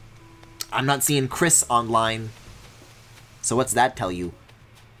 I'm not seeing Chris online. So what's that tell you?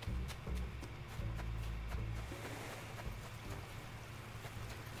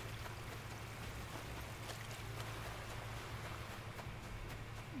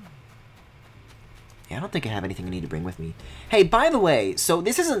 Yeah, I don't think I have anything I need to bring with me. Hey, by the way, so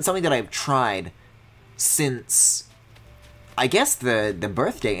this isn't something that I've tried since I guess the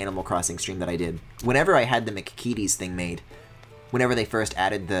birthday Animal Crossing stream that I did, whenever I had the McKeeties thing made, whenever they first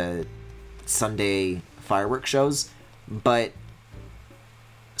added the Sunday fireworks shows, but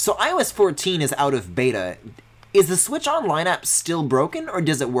so iOS 14 is out of beta. Is the Switch Online app still broken, or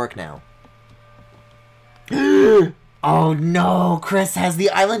does it work now? Oh no, Chris has the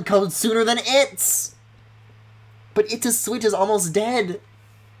island code sooner than It's! But It's Switch is almost dead.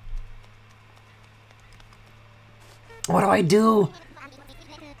 What do I do?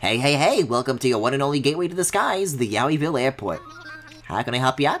 Hey, hey, hey, welcome to your one and only gateway to the skies, the Yowieville Airport. How can I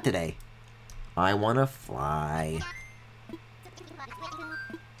help you out today? I wanna fly.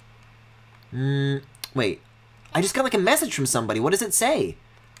 Wait. I just got like a message from somebody. What does it say?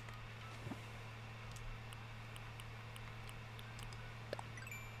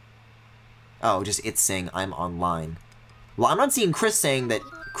 Oh, just it's saying I'm online. Well, I'm not seeing Chris saying that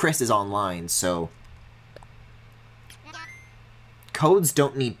Chris is online, so... Codes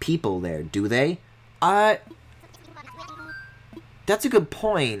don't need people there, do they? That's a good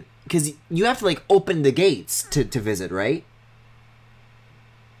point, because you have to, like, open the gates to visit, right?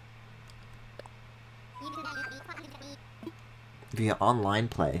 Via online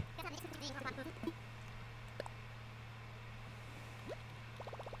play.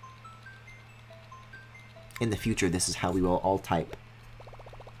 In the future, this is how we will all type.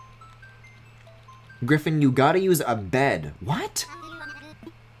 Griffin, you gotta use a bed. What?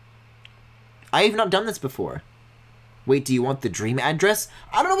 I have not done this before. Wait, do you want the dream address?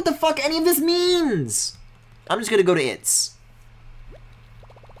 I don't know what the fuck any of this means! I'm just gonna go to its.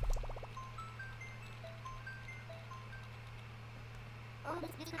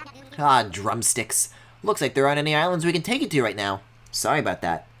 Ah, drumsticks. Looks like there aren't any islands we can take it to right now. Sorry about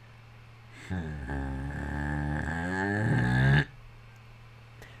that.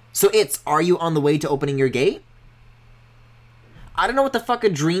 So are you on the way to opening your gate? I don't know what the fuck a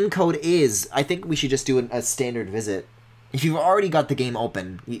dream code is. I think we should just do a standard visit. If you've already got the game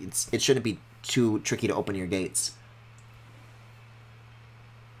open, it shouldn't be too tricky to open your gates.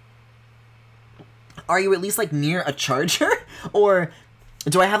 Are you at least, like, near a charger? Or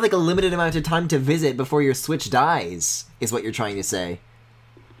do I have, like, a limited amount of time to visit before your Switch dies, is what you're trying to say.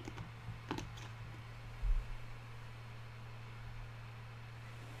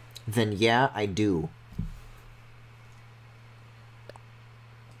 Then yeah, I do.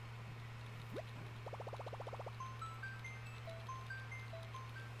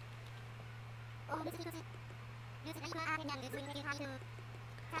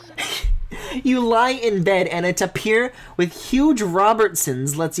 You lie in bed and a tapir with huge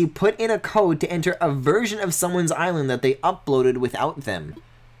Robertsons lets you put in a code to enter a version of someone's island that they uploaded without them.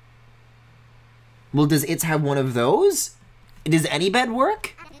 Well, does it have one of those? Does any bed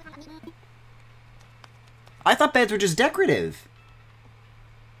work? I thought beds were just decorative.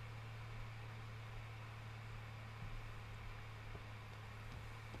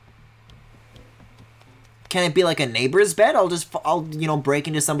 Can it be like a neighbor's bed? I'll you know, break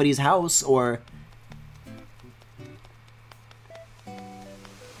into somebody's house, or...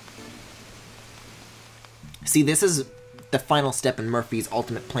 See, this is the final step in Murphy's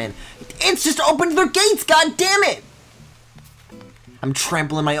ultimate plan. It's just opened their gates, god damn it! I'm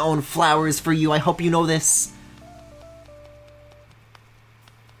trampling my own flowers for you, I hope you know this.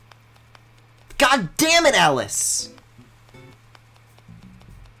 God damn it, Alice!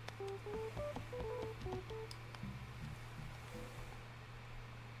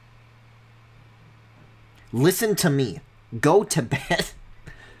 Listen to me. Go to bed.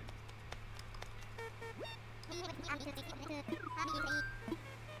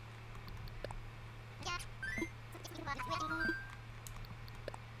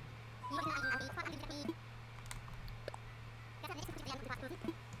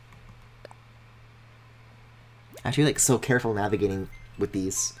 I feel like so careful navigating with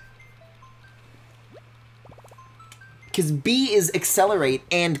these. Because B is accelerate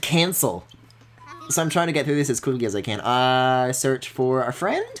and cancel. So I'm trying to get through this as quickly as I can. Search for a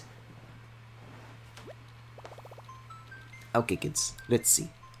friend? Okay, kids. Let's see.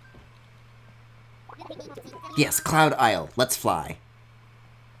 Yes, Cloud Isle. Let's fly.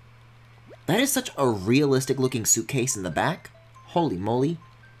 That is such a realistic looking suitcase in the back. Holy moly.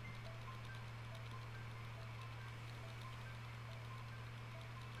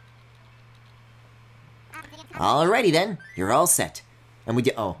 Alrighty then. You're all set. And we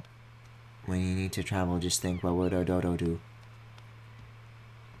oh. When you need to travel, just think, what would Dodo do?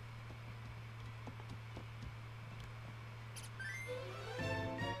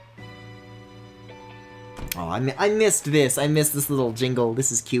 Oh, I missed this. I missed this little jingle.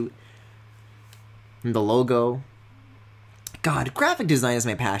 This is cute. And the logo. God, graphic design is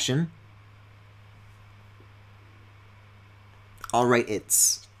my passion. Alright,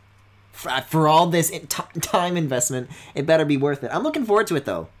 it's... For all this time investment, it better be worth it. I'm looking forward to it,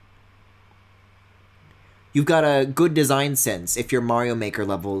 though. You've got a good design sense if your Mario Maker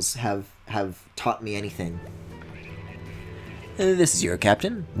levels have taught me anything. This is your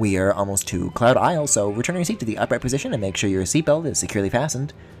captain. We are almost to Cloud Isle, so return your seat to the upright position and make sure your seatbelt is securely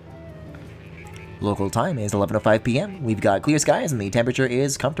fastened. Local time is 11:05 p.m. We've got clear skies and the temperature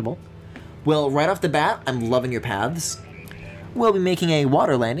is comfortable. Well, right off the bat, I'm loving your paths. We'll be making a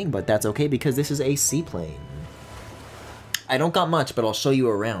water landing, but that's okay because this is a seaplane. I don't got much, but I'll show you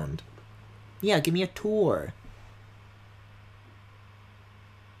around. Yeah, give me a tour.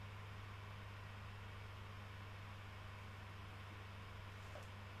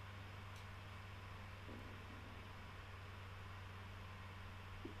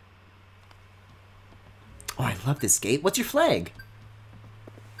 Oh, I love this gate. What's your flag?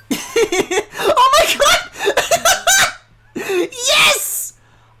 Oh my god! Yes!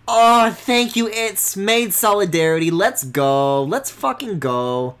 Oh, thank you. It's made solidarity. Let's go. Let's fucking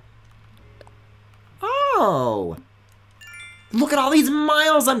go. Oh. Look at all these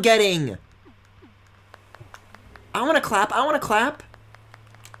miles I'm getting. I want to clap. I want to clap.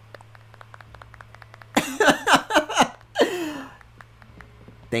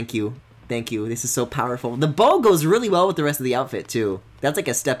 Thank you. Thank you. This is so powerful. The bow goes really well with the rest of the outfit, too. That's like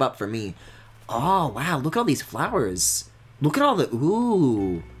a step up for me. Oh, wow. Look at all these flowers. Look at all the...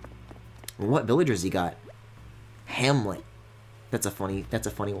 Ooh. What villagers he got? Hamlet. That's a funny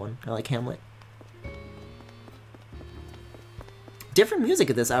one. I like Hamlet. Different music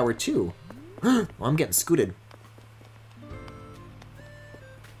at this hour, too. Well, I'm getting scooted.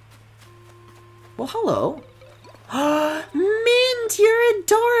 Well, hello. Mint, you're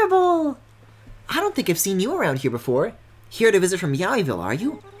adorable! I don't think I've seen you around here before. Here to visit from Yowieville, are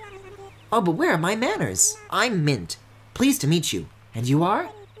you? Oh, but where are my manners? I'm Mint. Pleased to meet you. And you are?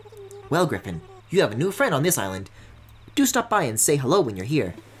 Well, Griffin, you have a new friend on this island. Do stop by and say hello when you're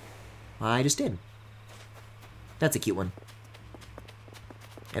here. I just did. That's a cute one.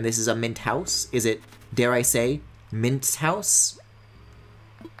 And this is a Mint house? Is it, dare I say, Mint's house?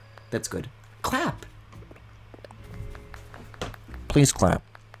 That's good. Clap! Please clap.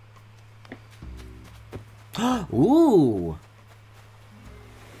 Ooh.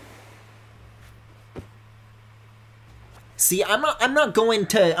 See, I'm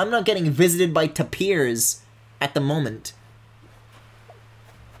not getting visited by tapirs at the moment.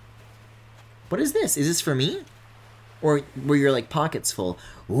 What is this? Is this for me? Or were your like pockets full?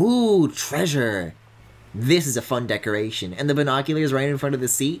 Ooh, treasure. This is a fun decoration. And the binoculars right in front of the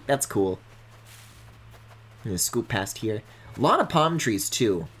seat? That's cool. I'm gonna scoop past here. A lot of palm trees,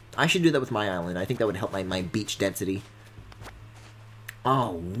 too. I should do that with my island. I think that would help my beach density.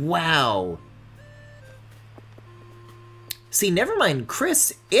 Oh, wow. See, never mind,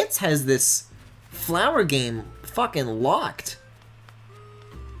 Chris. It has this flower game fucking locked.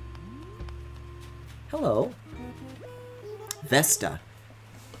 Hello. Vesta.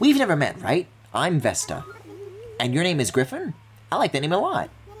 We've never met, right? I'm Vesta. And your name is Griffin? I like that name a lot.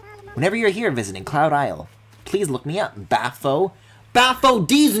 Whenever you're here visiting Cloud Isle, please look me up. Baffo. Baffo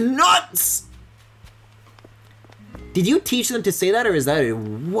D's nuts! Did you teach them to say that, or is that a...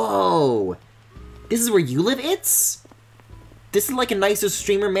 Whoa. This is where you live, It's? This is like a nicer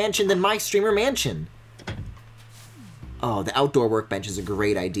streamer mansion than my streamer mansion. Oh, the outdoor workbench is a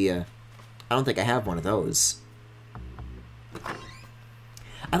great idea. I don't think I have one of those.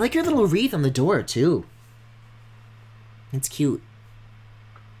 I like your little wreath on the door, too. It's cute.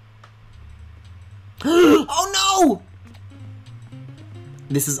 Oh no!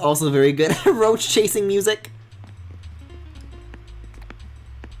 This is also very good. Roach chasing music.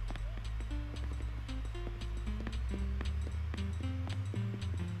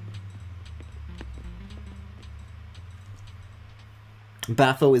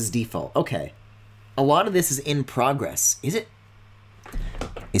 Baffo is default. Okay. A lot of this is in progress. Is it?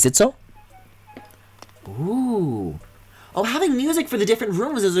 Is it so? Ooh. Oh, having music for the different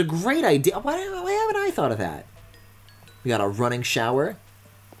rooms is a great idea. Why haven't I thought of that? We got a running shower.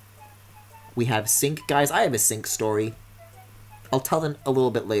 We have sink. Guys, I have a sink story. I'll tell them a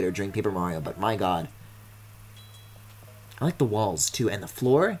little bit later during Paper Mario, but my god. I like the walls, too, and the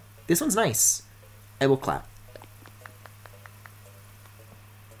floor. This one's nice. I will clap.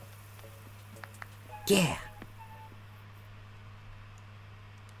 Yeah.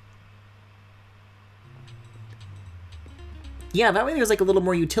 Yeah, that way there's like a little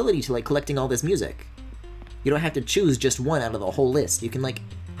more utility to like collecting all this music. You don't have to choose just one out of the whole list. You can like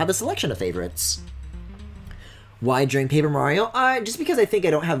have a selection of favorites. Why during Paper Mario? Just because I think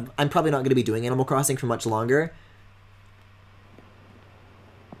I'm probably not going to be doing Animal Crossing for much longer.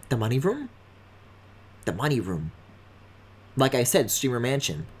 The money room? The money room. Like I said, streamer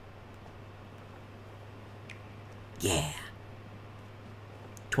mansion. Yeah.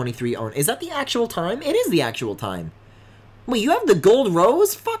 23 on. Is that the actual time? It is the actual time. Wait, you have the gold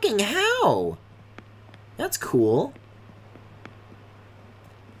rose? Fucking how? That's cool.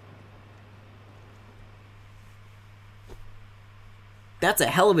 That's a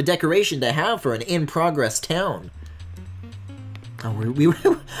hell of a decoration to have for an in-progress town. Oh,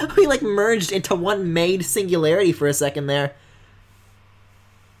 we like merged into one made singularity for a second there.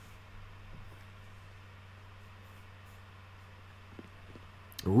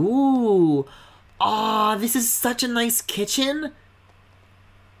 Ooh. Ah, this is such a nice kitchen.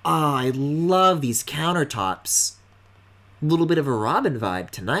 Ah, I love these countertops. A little bit of a Robin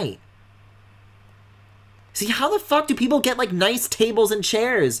vibe tonight. See, how the fuck do people get, like, nice tables and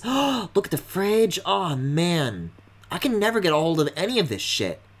chairs? Look at the fridge. Oh, man. I can never get a hold of any of this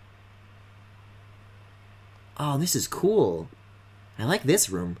shit. Oh, this is cool. I like this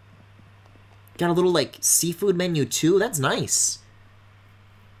room. Got a little, like, seafood menu, too. That's nice.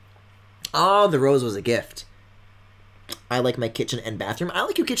 Oh, the rose was a gift. I like my kitchen and bathroom. I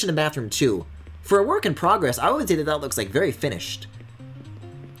like your kitchen and bathroom, too. For a work in progress, I would say that that looks, like, very finished.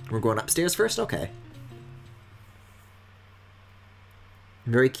 We're going upstairs first? Okay.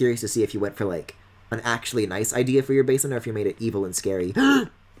 I'm very curious to see if you went for, like, an actually nice idea for your basement or if you made it evil and scary.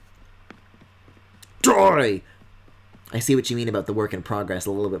 Die! I see what you mean about the work in progress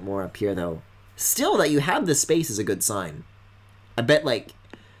a little bit more up here, though. Still, that you have this space is a good sign. I bet, like,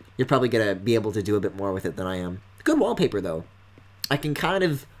 you're probably gonna be able to do a bit more with it than I am. Good wallpaper, though. I can kind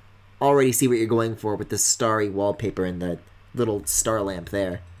of already see what you're going for with the starry wallpaper and the little star lamp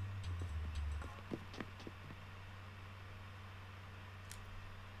there.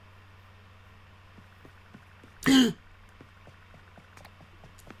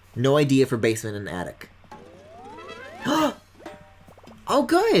 No idea for basement and attic. Oh,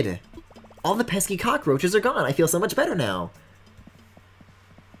 good! All the pesky cockroaches are gone. I feel so much better now.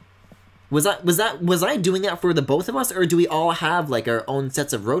 Was I doing that for the both of us, or do we all have, like, our own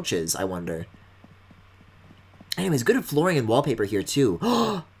sets of roaches, I wonder? Anyways, good at flooring and wallpaper here, too.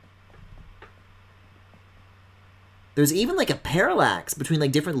 There's even, like, a parallax between,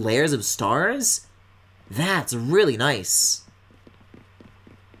 like, different layers of stars. That's really nice.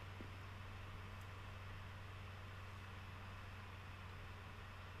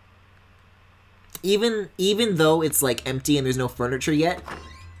 Even though it's, like, empty and there's no furniture yet,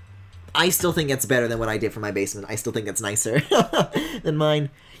 I still think it's better than what I did for my basement. I still think it's nicer than mine.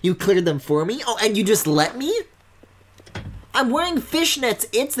 You cleared them for me? Oh, and you just let me? I'm wearing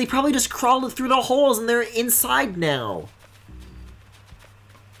fishnets. They probably just crawled through the holes and they're inside now.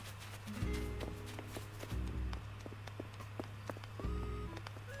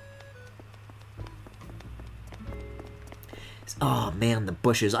 Oh man, the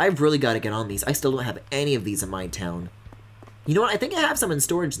bushes. I've really got to get on these. I still don't have any of these in my town. You know what? I think I have some in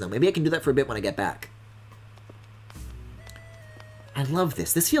storage, though. Maybe I can do that for a bit when I get back. I love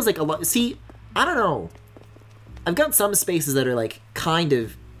this. This feels like a lot... See, I don't know. I've got some spaces that are, like, kind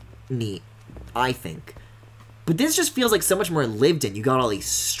of neat, I think. But this just feels like so much more lived in. You got all these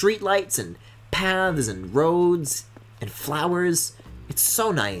streetlights and paths and roads and flowers. It's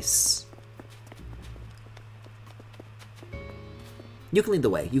so nice. You can lead the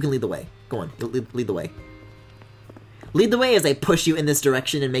way. You can lead the way. Go on. Lead the way. Lead the way as I push you in this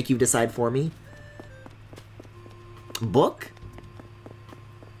direction and make you decide for me. Book?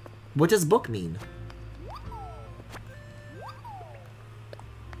 What does book mean?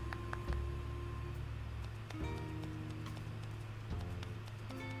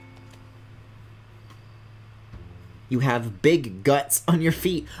 You have big guts on your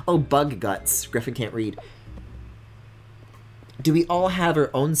feet. Oh, bug guts. Griffin can't read. Do we all have our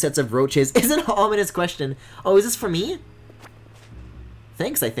own sets of roaches? Is an ominous question. Oh, is this for me?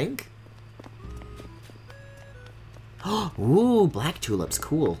 Thanks, I think. Ooh, black tulips.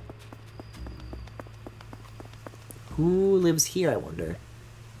 Cool. Who lives here, I wonder?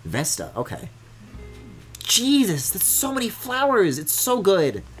 Vesta. Okay. Jesus, that's so many flowers. It's so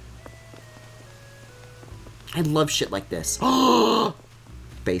good. I love shit like this.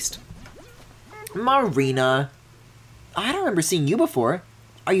 Based. Marina. I don't remember seeing you before.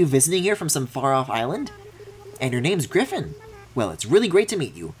 Are you visiting here from some far-off island? And your name's Griffin. Well, it's really great to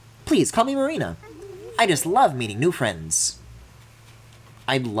meet you. Please, call me Marina. I just love meeting new friends.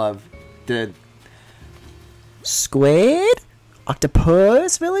 I love the... squid?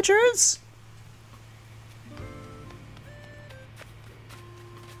 Octopus villagers?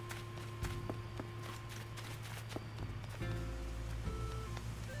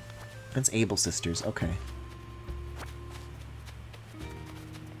 That's Able Sisters, okay.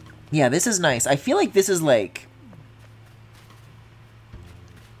 Yeah, this is nice. I feel like this is like...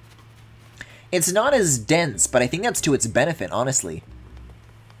 It's not as dense, but I think that's to its benefit, honestly.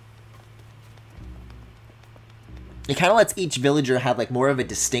 It kind of lets each villager have like more of a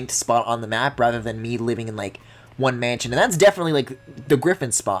distinct spot on the map rather than me living in like one mansion. And that's definitely like the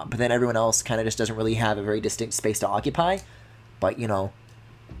Griffin spot, but then everyone else kind of just doesn't really have a very distinct space to occupy. But, you know,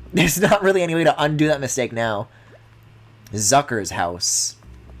 there's not really any way to undo that mistake now. Zucker's house.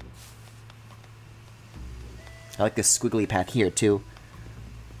 I like this squiggly path here, too.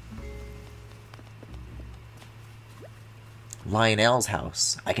 Lionel's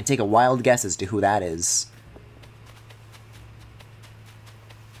house. I can take a wild guess as to who that is.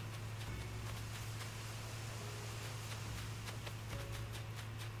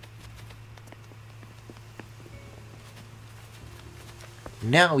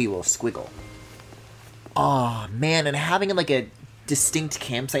 Now we will squiggle. Oh man, and having like a distinct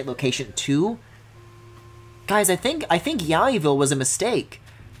campsite location too? Guys, I think Yowieville was a mistake.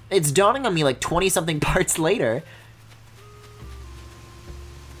 It's dawning on me like 20-something parts later.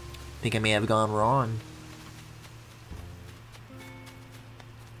 I think I may have gone wrong.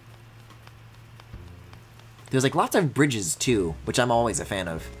 There's like lots of bridges too, which I'm always a fan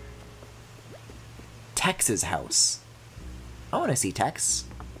of. Tex's house. I want to see Tex.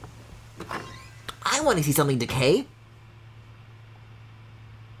 I want to see something decay.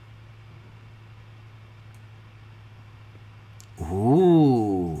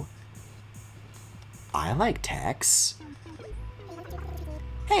 Ooh. I like Tex.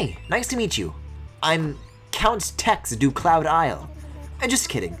 Hey, nice to meet you. I'm Count Tex du Cloud Isle. Just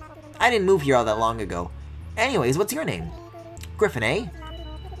kidding. I didn't move here all that long ago. Anyways, what's your name? Griffin, eh?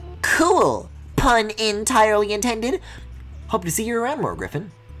 Cool! Pun entirely intended. Hope to see you around more,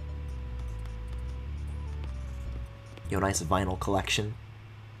 Griffin. Yo, nice vinyl collection.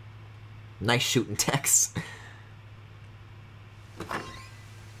 Nice shooting Tex.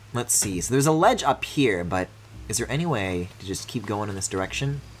 Let's see. So there's a ledge up here, but is there any way to just keep going in this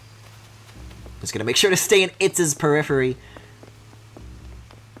direction? Just gonna make sure to stay in Itz's periphery.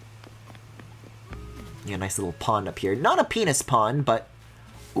 Yeah, nice little pond up here. Not a penis pond, but...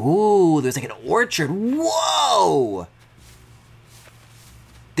 Ooh, there's like an orchard. Whoa!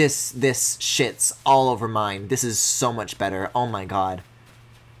 This shits all over mine. This is so much better. Oh my god.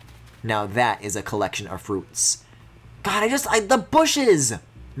 Now that is a collection of fruits. God, the bushes!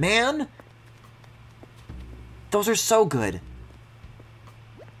 Man! Those are so good.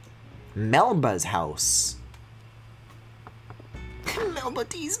 Melba's house. Melba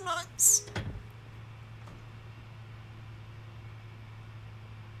D's nuts.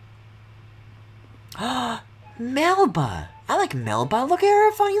 Melba! I like Melba. Look at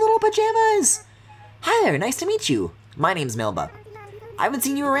her funny little pajamas. Hi there, nice to meet you. My name's Melba. I haven't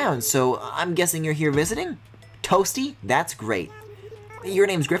seen you around, so I'm guessing you're here visiting? Toasty? That's great. Your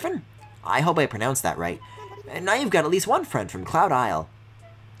name's Griffin? I hope I pronounced that right. And now you've got at least one friend from Cloud Isle.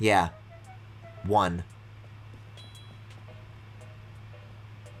 Yeah. One.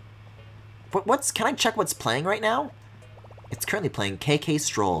 Can I check what's playing right now? It's currently playing KK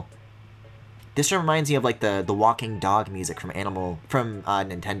Stroll. This reminds me of like the walking dog music from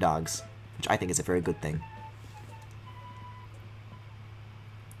Nintendogs, which I think is a very good thing.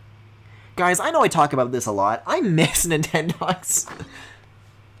 Guys, I know I talk about this a lot. I miss Nintendogs.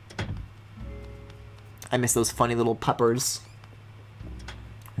 I miss those funny little puppers.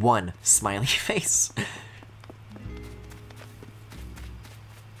 One smiley face.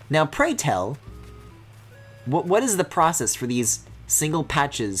 Now, pray tell, what is the process for these single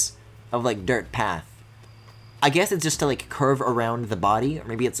patches of like dirt path? I guess it's just to like curve around the body, or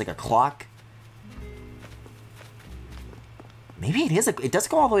maybe it's like a clock. Maybe it is. It does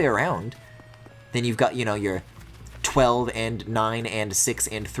go all the way around. Then you've got, you know, your 12 and 9 and 6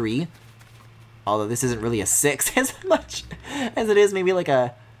 and 3. Although this isn't really a 6 as much as it is maybe like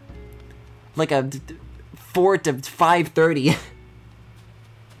a 4 to 5:30.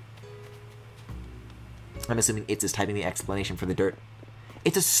 I'm assuming it's just typing the explanation for the dirt.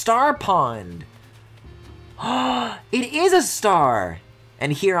 It's a star pond! It is a star!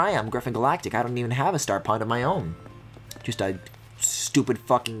 And here I am, GRIFFINGALACTIC. I don't even have a star pond of my own. Just a stupid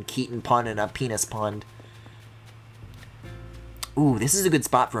fucking Keaton pond and a penis pond. Ooh, this is a good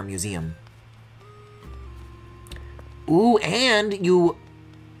spot for a museum. Ooh, and you...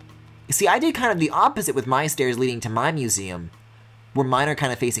 See, I did kind of the opposite with my stairs leading to my museum, where mine are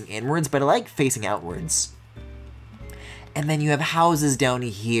kind of facing inwards, but I like facing outwards. And then you have houses down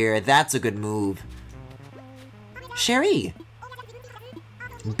here. That's a good move. Sherry!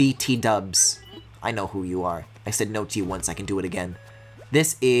 BT Dubs. I know who you are. I said no to you once, I can do it again.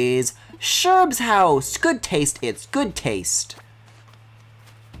 This is Sherb's house. Good taste, it's good taste.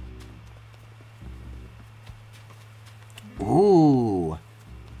 Ooh.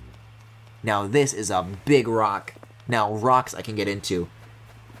 Now this is a big rock. Now rocks I can get into.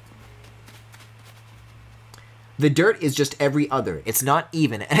 The dirt is just every other. It's not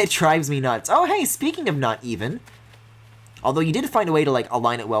even, and it drives me nuts. Oh hey, speaking of not even, Although you did find a way to, like,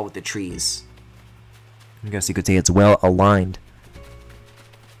 align it well with the trees. I guess you could say it's well aligned.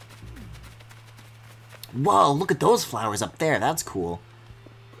 Whoa, look at those flowers up there. That's cool.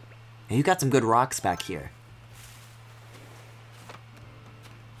 And you got some good rocks back here.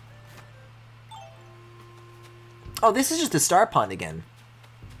 Oh, this is just a star pond again.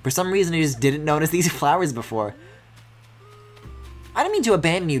 For some reason, I just didn't notice these flowers before. I didn't mean to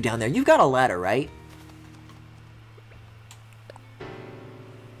abandon you down there. You've got a ladder, right?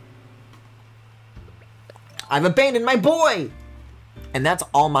 I've abandoned my boy! And that's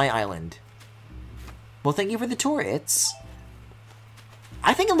all my island. Well, thank you for the tour,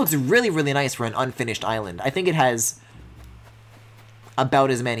 I think it looks really, really nice for an unfinished island. I think it has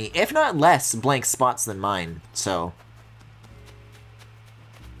about as many, if not less, blank spots than mine, so.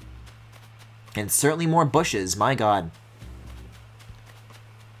 And certainly more bushes, my god.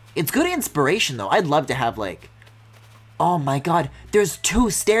 It's good inspiration, though. I'd love to have, like... Oh my god, there's 2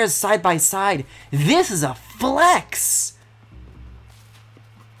 stairs side by side. This is a flex!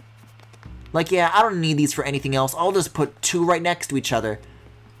 Like, yeah, I don't need these for anything else. I'll just put 2 right next to each other.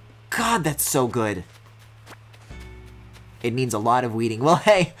 God, that's so good. It needs a lot of weeding. Well,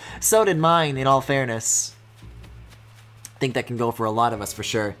 hey, so did mine, in all fairness. I think that can go for a lot of us, for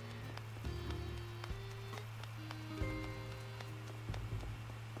sure.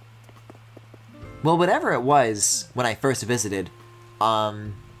 Well, whatever it was when I first visited,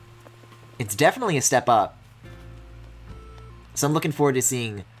 it's definitely a step up. So I'm looking forward to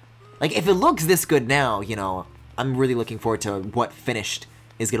seeing... Like, if it looks this good now, you know, I'm really looking forward to what finished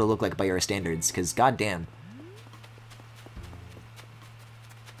is going to look like by your standards, because goddamn.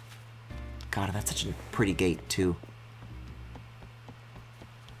 God, that's such a pretty gate, too.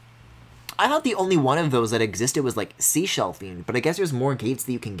 I thought the only one of those that existed was, like, seashell themed, but I guess there's more gates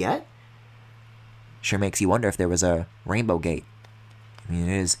that you can get? Sure makes you wonder if there was a rainbow gate. I mean,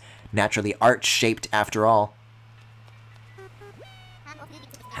 it is naturally arch-shaped after all.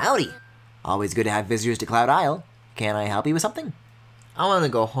 Howdy! Always good to have visitors to Cloud Isle. Can I help you with something? I want to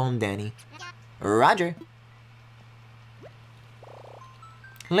go home, Danny. Roger.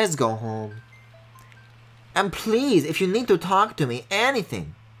 Let's go home. And please, if you need to talk to me,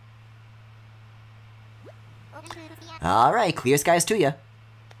 anything. Alright, clear skies to ya.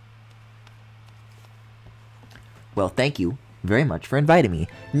 Well, thank you very much for inviting me.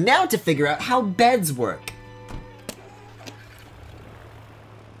 Now to figure out how beds work.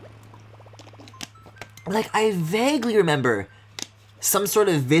 Like, I vaguely remember some sort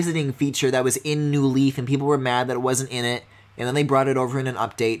of visiting feature that was in New Leaf and people were mad that it wasn't in it, and then they brought it over in an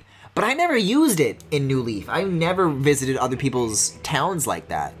update. But I never used it in New Leaf. I never visited other people's towns like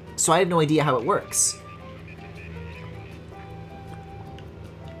that, so I have no idea how it works.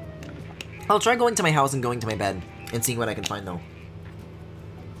 I'll try going to my house and going to my bed and seeing what I can find, though.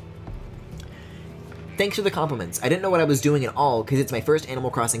 Thanks for the compliments. I didn't know what I was doing at all, because it's my first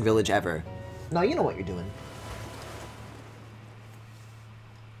Animal Crossing village ever. No, you know what you're doing.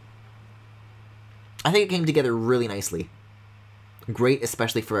 I think it came together really nicely. Great,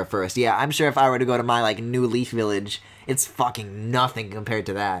 especially for a first. Yeah, I'm sure if I were to go to my, like, New Leaf village, it's fucking nothing compared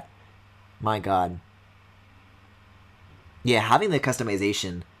to that. My god. Yeah, having the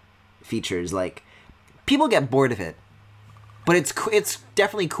customization features, like, people get bored of it. But it's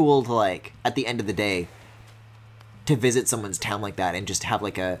definitely cool to, like, at the end of the day, to visit someone's town like that and just have,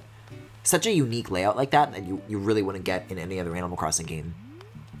 like, such a unique layout like that you really wouldn't get in any other Animal Crossing game.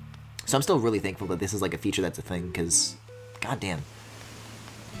 So I'm still really thankful that this is like a feature that's a thing, because goddamn.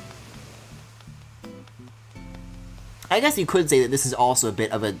 I guess you could say that this is also a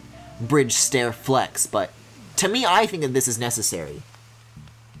bit of a bridge stair flex, but to me, I think that this is necessary.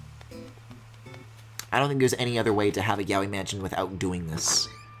 I don't think there's any other way to have a Yowie Mansion without doing this.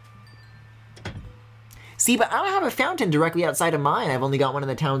 See, but I don't have a fountain directly outside of mine. I've only got one in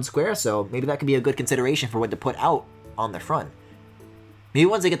the town square, so maybe that could be a good consideration for what to put out on the front. Maybe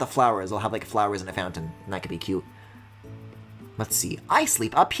once I get the flowers, I'll have, like, flowers and a fountain, and that could be cute. Let's see. I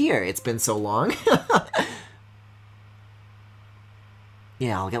sleep up here. It's been so long.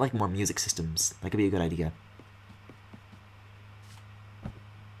 Yeah, I'll get, like, more music systems. That could be a good idea.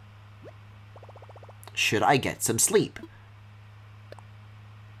 Should I get some sleep?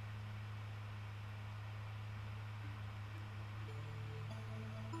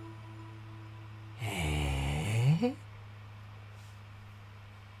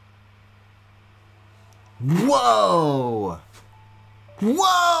 Whoa!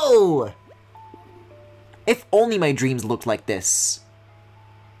 Whoa! If only my dreams looked like this.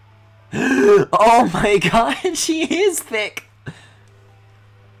 Oh my god, she is thick!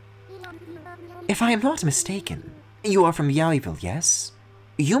 If I am not mistaken, You are from Yowieville, yes?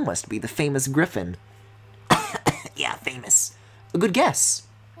 You must be the famous Griffin. Yeah, famous. A good guess.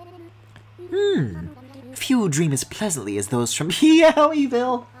 Few dream as pleasantly as those from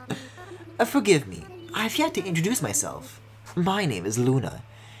Yowieville. Forgive me, I have yet to introduce myself. My name is Luna.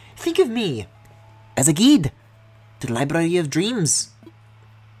 Think of me as a guide to the Library of Dreams.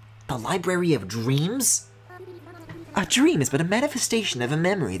 The Library of Dreams? A dream is but a manifestation of a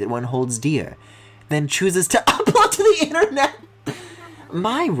memory that one holds dear, then chooses to upload to the internet.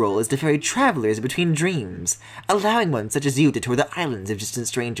 My role is to ferry travelers between dreams, allowing one such as you to tour the islands of distant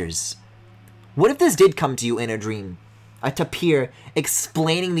strangers. What if this did come to you in a dream? A tapir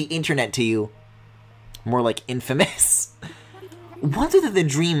explaining the internet to you. More like Infamous. Once within the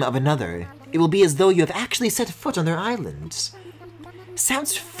dream of another, it will be as though you have actually set foot on their island.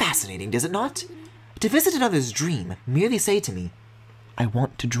 Sounds fascinating, does it not? To visit another's dream, merely say to me, I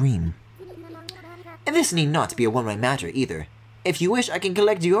want to dream. And this need not be a one-way matter either. If you wish, I can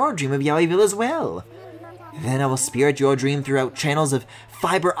collect your dream of Yowieville as well. Then I will spirit your dream throughout channels of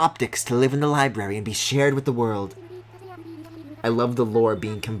fiber optics to live in the library and be shared with the world. I love the lore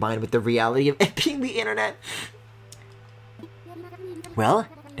being combined with the reality of it being the internet. Well,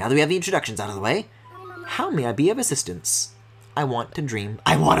 now that we have the introductions out of the way, how may I be of assistance? I want to dream.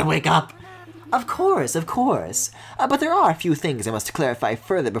 I want to wake up. Of course, of course. But there are a few things I must clarify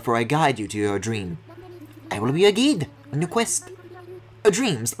further before I guide you to your dream. I will be a guide on your quest.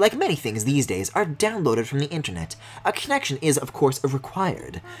 Dreams, like many things these days, are downloaded from the internet. A connection is, of course,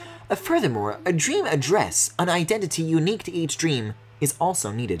 required. Furthermore, a dream address, an identity unique to each dream, is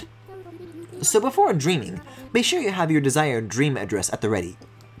also needed. So before dreaming, be sure you have your desired dream address at the ready.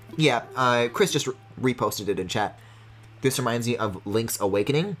 Yeah, Chris just reposted it in chat. This reminds me of Link's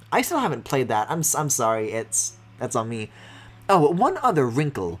Awakening. I still haven't played that. I'm sorry. That's on me. Oh, one other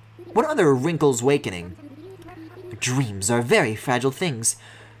wrinkle's awakening. Dreams are very fragile things.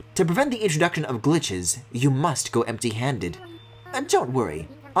 To prevent the introduction of glitches, you must go empty-handed. Don't worry.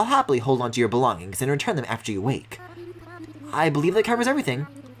 I'll happily hold on to your belongings and return them after you wake. I believe that covers everything.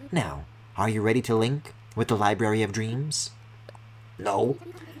 Now, are you ready to link with the Library of Dreams? No.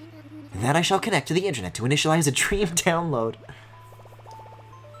 Then I shall connect to the internet to initialize a dream download.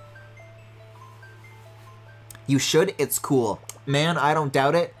 You should, it's cool. Man, I don't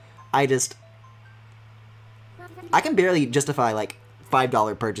doubt it. I can barely justify, like,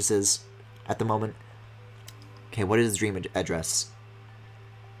 $5 purchases at the moment. Okay, what is the dream address?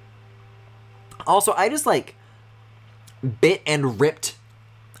 Also, I just, like, bit and ripped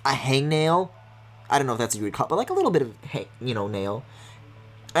a hangnail. I don't know if that's what you would call it, but, like, a little bit of, nail.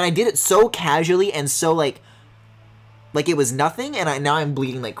 And I did it so casually and so, like it was nothing, and now I'm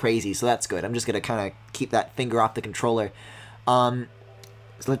bleeding like crazy, so that's good. I'm just gonna kind of keep that finger off the controller. So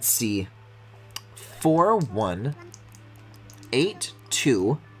let's see.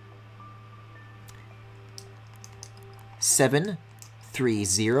 4182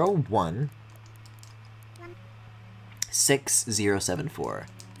 7301 6074.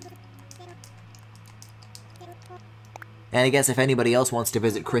 And I guess if anybody else wants to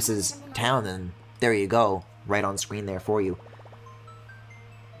visit Chris's town, then there you go. Right on screen there for you.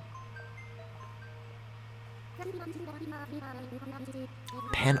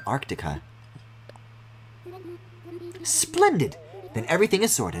 Pantarctica. Splendid! Then everything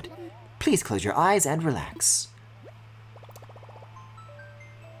is sorted. Please close your eyes and relax.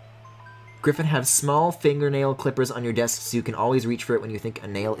 Griffin, have small fingernail clippers on your desk so you can always reach for it when you think a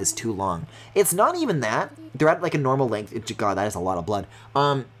nail is too long. It's not even that. They're at like a normal length. God, that is a lot of blood.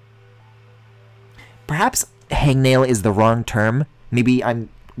 Perhaps hangnail is the wrong term. Maybe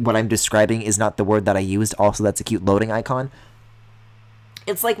what I'm describing is not the word that I used. Also, that's a cute loading icon.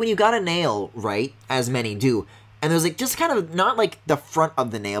 It's like when you got a nail, right? As many do. And there's like just kind of not like the front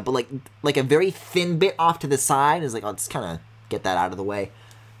of the nail, but like a very thin bit off to the side. It's like, I'll just kind of get that out of the way.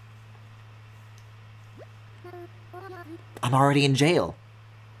 I'm already in jail.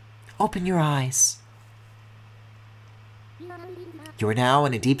 Open your eyes. You are now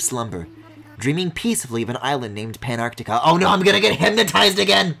in a deep slumber, dreaming peacefully of an island named Pantarctica. Oh no, I'm gonna get hypnotized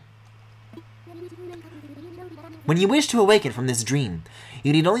again! When you wish to awaken from this dream,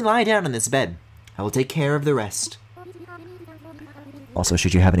 you need only lie down on this bed. I will take care of the rest. Also,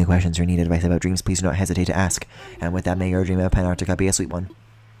 should you have any questions or need advice about dreams, please do not hesitate to ask. And with that, may your dream of Pantarctica be a sweet one.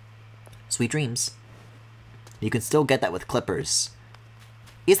 Sweet dreams. You can still get that with clippers.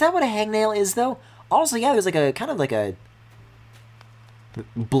 Is that what a hangnail is, though? Also, yeah, there's like a kind of like a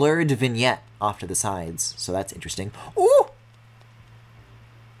blurred vignette off to the sides, so that's interesting. Ooh!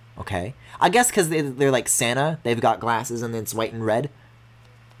 Okay. I guess because they're like Santa, they've got glasses and it's white and red.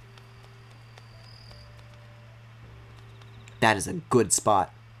 That is a good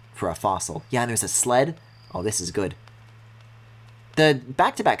spot for a fossil. Yeah, and there's a sled. Oh, this is good. The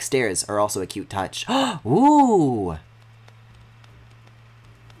back-to-back stairs are also a cute touch. Ooh!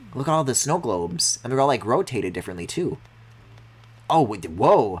 Look at all the snow globes. And they're all, like, rotated differently, too. Oh,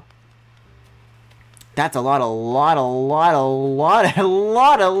 whoa! That's a lot of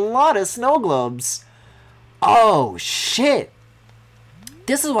snow globes. Oh, shit!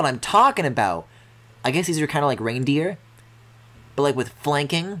 This is what I'm talking about. I guess these are kind of like reindeer, but like with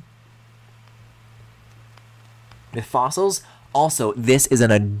flanking, with fossils. Also, this is an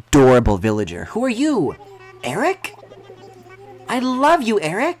adorable villager. Who are you? Eric? I love you,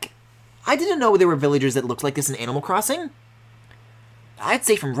 Eric. I didn't know there were villagers that looked like this in Animal Crossing. I'd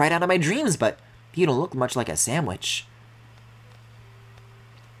say from right out of my dreams, but you don't look much like a sandwich.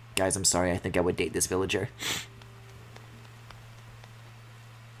 Guys, I'm sorry. I think I would date this villager.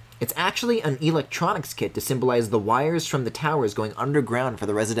 It's actually an electronics kit to symbolize the wires from the towers going underground for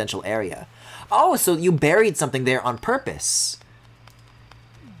the residential area. Oh, so you buried something there on purpose.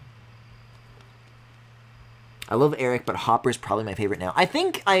 I love Eric, but Hopper's probably my favorite now. I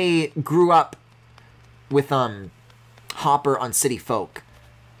think I grew up with Hopper on City Folk.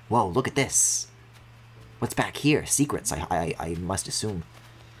 Whoa, look at this. What's back here? Secrets, I must assume.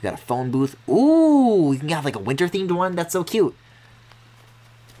 We got a phone booth. Ooh, you can have like a winter-themed one. That's so cute.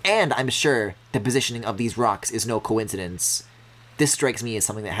 And I'm sure the positioning of these rocks is no coincidence. This strikes me as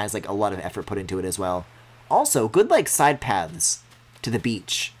something that has like a lot of effort put into it as well. Also, good like side paths to the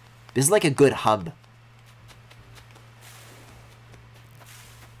beach. This is like a good hub.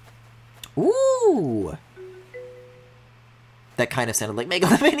 Ooh! That kind of sounded like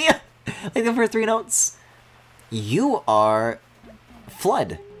Megalomania. Like the first 3 notes. You are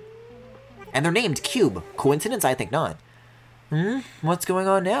Flood. And they're named Cube. Coincidence? I think not. What's going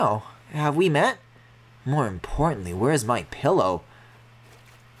on now? Have we met? More importantly, where's my pillow?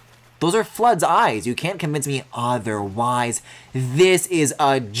 Those are Flood's eyes. You can't convince me otherwise. This is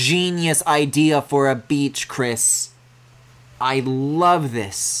a genius idea for a beach, Chris. I love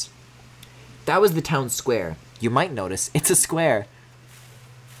this. That was the town square. You might notice it's a square.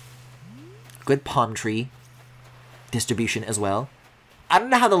 Good palm tree distribution as well. I don't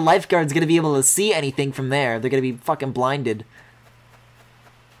know how the lifeguard's gonna be able to see anything from there. They're gonna be fucking blinded.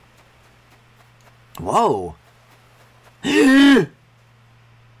 Whoa.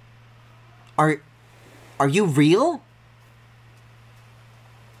 Are you real?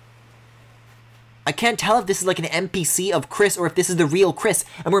 I can't tell if this is like an NPC of Chris or if this is the real Chris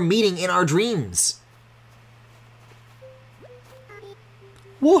and we're meeting in our dreams.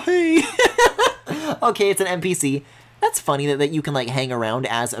 Whoa, hey. Okay, it's an NPC. That's funny that you can like hang around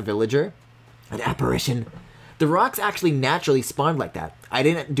as a villager. An apparition. The rocks actually naturally spawned like that. I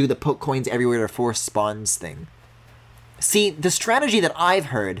didn't do the poke coins everywhere to force spawns thing. See, the strategy that I've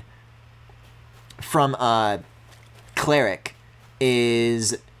heard from Cleric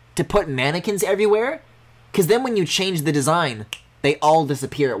is to put mannequins everywhere, because then when you change the design, they all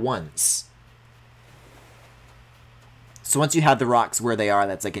disappear at once. So once you have the rocks where they are,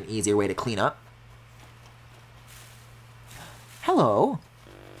 that's like an easier way to clean up. Hello.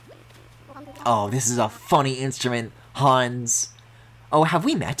 Oh, this is a funny instrument, Hans. Oh, have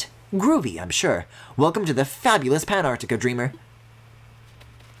we met? Groovy, I'm sure. Welcome to the fabulous Panarctica, Dreamer.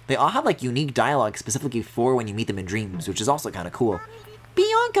 They all have like unique dialogue specifically for when you meet them in dreams, which is also kind of cool.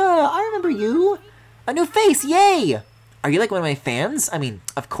 Bianca, I remember you. A new face, yay! Are you like one of my fans? I mean,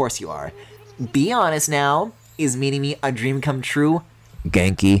 of course you are. Be honest now. Is meeting me a dream come true?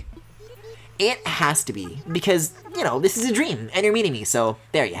 Genki. It has to be, because, you know, this is a dream, and you're meeting me, so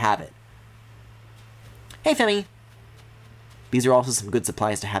there you have it. Hey, Femi. These are also some good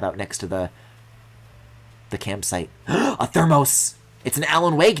supplies to have out next to the campsite. A thermos! It's an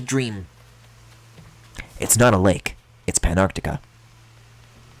Alan Wake dream. It's not a lake. It's Panarctica.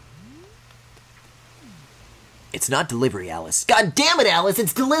 It's not delivery, Alice. God damn it, Alice!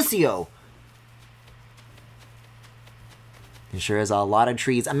 It's Delicio! It sure is a lot of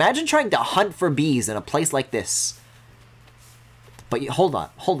trees. Imagine trying to hunt for bees in a place like this. But hold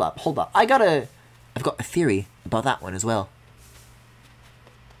up. I've got a theory about that one as well.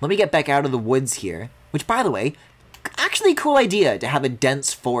 Let me get back out of the woods here. Which, by the way, actually a cool idea to have a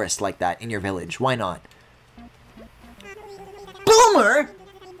dense forest like that in your village. Why not? Boomer!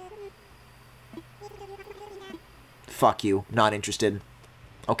 Fuck you. Not interested.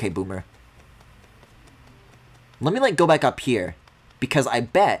 Okay, Boomer. Let me, like, go back up here. Because I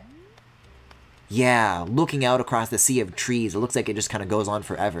bet... Yeah, looking out across the sea of trees, it looks like it just kind of goes on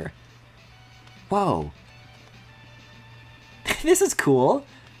forever. Whoa. This is cool.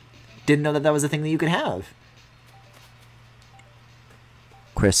 Didn't know that that was a thing that you could have.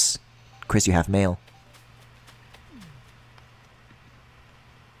 Chris. Chris, you have mail.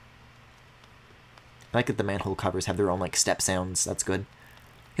 I like that the manhole covers have their own, like, step sounds. That's good.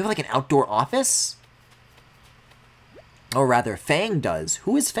 You have, like, an outdoor office? Or rather, Fang does.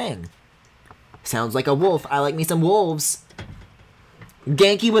 Who is Fang? Sounds like a wolf. I like me some wolves.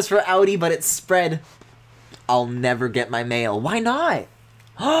 Genki was for Audi, but it's spread. I'll never get my mail. Why not?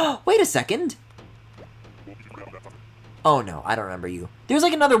 Wait a second. Oh no, I don't remember you. There's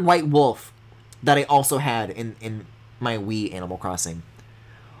like another white wolf that I also had in my Wii Animal Crossing.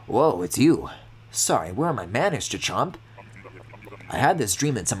 Whoa, it's you. Sorry, where are my manners, Chomp? I had this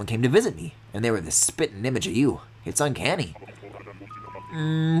dream that someone came to visit me, and they were the spitting image of you. It's uncanny.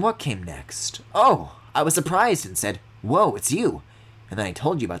 What came next? Oh, I was surprised and said, whoa, it's you. And then I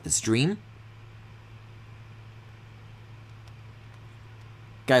told you about this dream.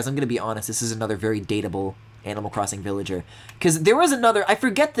 Guys, I'm going to be honest, this is another very dateable Animal Crossing villager. Because there was another, I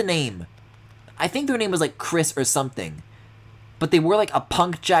forget the name. I think their name was like Chris or something. But they wore like a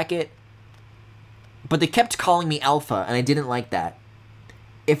punk jacket. But they kept calling me Alpha, and I didn't like that.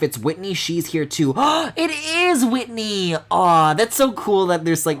 If it's Whitney, she's here too. It is Whitney! Aw, that's so cool that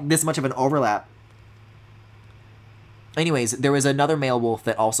there's like this much of an overlap. Anyways, there was another male wolf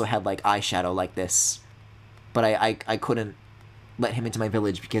that also had like eyeshadow like this. But I couldn't let him into my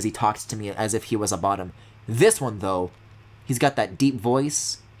village because he talked to me as if he was a bottom. This one, though, he's got that deep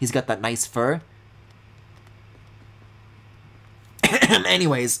voice. He's got that nice fur.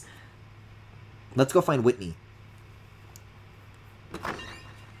 Anyways, let's go find Whitney.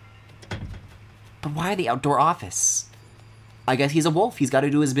 But why the outdoor office? I guess he's a wolf. He's got to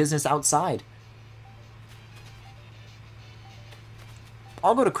do his business outside.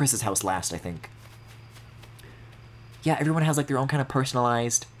 I'll go to Chris's house last, I think. Yeah, everyone has like their own kind of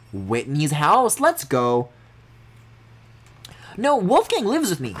personalized Whitney's house. Let's go. No, Wolfgang lives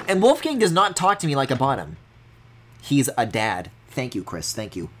with me, and Wolfgang does not talk to me like a bottom. He's a dad. Thank you, Chris.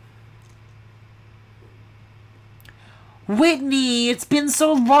 Thank you. Whitney, it's been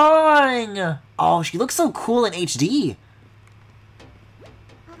so long. Oh, she looks so cool in HD.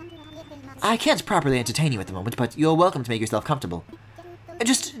 I can't properly entertain you at the moment, but you're welcome to make yourself comfortable.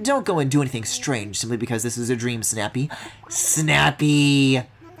 Just don't go and do anything strange simply because this is a dream, Snappy. Snappy!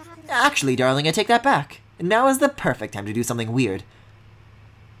 Actually, darling, I take that back. Now is the perfect time to do something weird.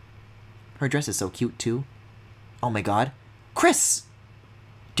 Her dress is so cute, too. Oh my god. Chris!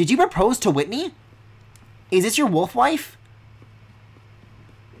 Did you propose to Whitney? Is this your wolf wife?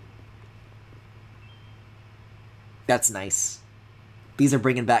 That's nice. These are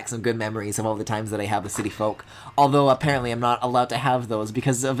bringing back some good memories of all the times that I have with City Folk. Although, apparently, I'm not allowed to have those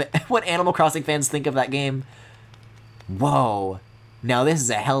because of what Animal Crossing fans think of that game. Whoa. Now this is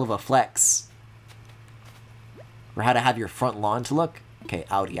a hell of a flex. Or how to have your front lawn to look. Okay,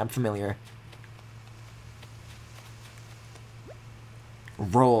 Audi, I'm familiar.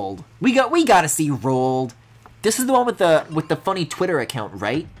 Rolled. We gotta see Rolled. This is the one with the funny Twitter account,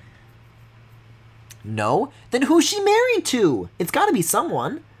 right? No? Then who's she married to? It's gotta be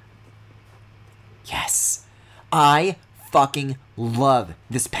someone. Yes. I fucking love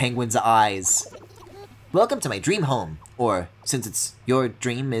this penguin's eyes. Welcome to my dream home. Or, since it's your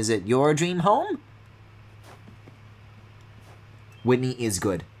dream, is it your dream home? Whitney is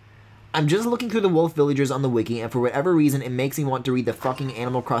good. I'm just looking through the wolf villagers on the wiki, and for whatever reason, it makes me want to read the fucking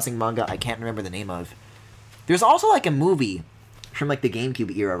Animal Crossing manga I can't remember the name of. There's also like a movie from like the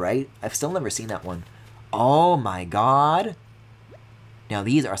GameCube era, right? I've still never seen that one. Oh my god. Now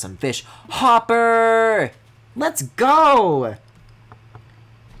these are some fish. Hopper! Let's go!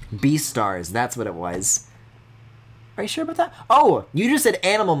 Beastars, that's what it was. Are you sure about that? Oh, you just said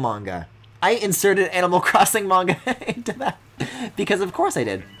animal manga. I inserted Animal Crossing manga into that. Because of course I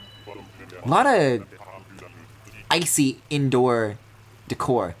did. A lot of icy indoor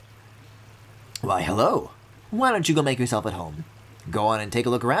decor. Why, hello. Why don't you go make yourself at home? Go on and take a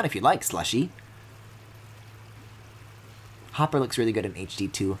look around if you'd like, Slushy. Hopper looks really good in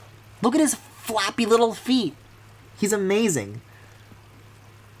HD too. Look at his flappy little feet. He's amazing.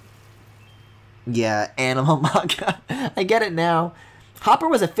 Yeah, animal manga. I get it now. Hopper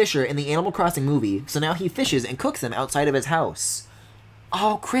was a fisher in the Animal Crossing movie, so now he fishes and cooks them outside of his house.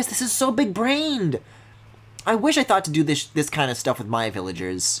 Oh, Chris, this is so big-brained. I wish I thought to do this kind of stuff with my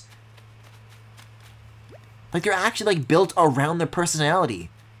villagers. Like, they're actually, like, built around their personality.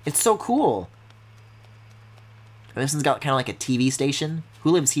 It's so cool. This one's got kind of like a TV station.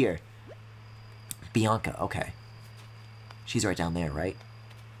 Who lives here? Bianca, okay. She's right down there, right?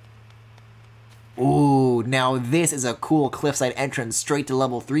 Ooh, now this is a cool cliffside entrance straight to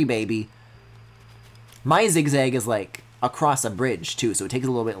level 3, baby. My zigzag is like across a bridge, too, so it takes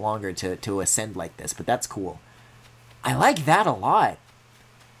a little bit longer to ascend like this, but that's cool. I like that a lot.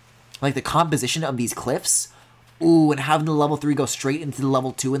 Like the composition of these cliffs. Ooh, and having the level 3 go straight into the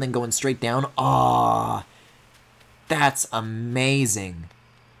level 2 and then going straight down. Ah, that's amazing.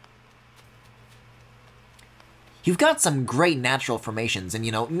 You've got some great natural formations, and,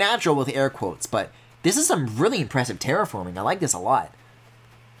 you know, natural with air quotes, but this is some really impressive terraforming. I like this a lot.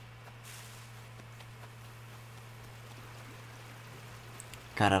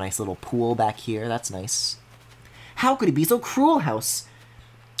 Got a nice little pool back here. That's nice. How could it be so cruel, House?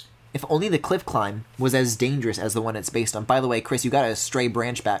 If only the cliff climb was as dangerous as the one it's based on. By the way, Chris, you got a stray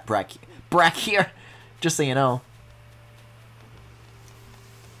branch brack here, just so you know.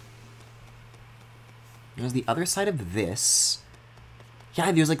 There's the other side of this.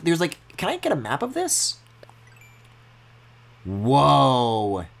 Yeah, there's like, can I get a map of this?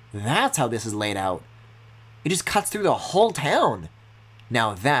 Whoa, that's how this is laid out. It just cuts through the whole town.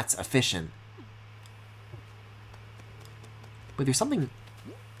 Now that's efficient. But there's something...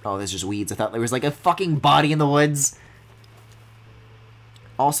 Oh, there's just weeds. I thought there was like a fucking body in the woods.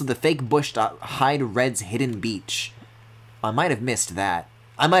 Also, the fake bush to hide Red's hidden beach. I might have missed that.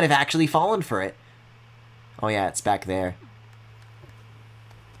 I might have actually fallen for it. Oh yeah, it's back there.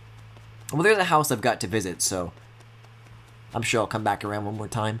 Well, there's a house I've got to visit, so... I'm sure I'll come back around one more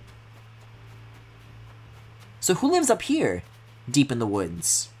time. So who lives up here? Deep in the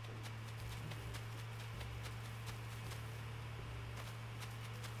woods.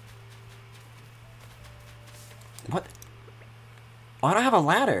 What? Oh, I don't have a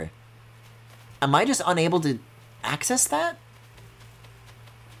ladder. Am I just unable to access that?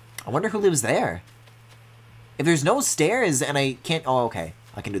 I wonder who lives there. If there's no stairs and I can't... Oh, okay.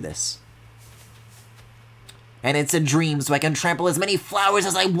 I can do this. And it's a dream, so I can trample as many flowers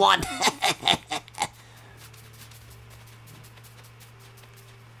as I want.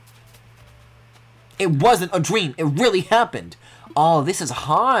 It wasn't a dream. It really happened. Oh, this is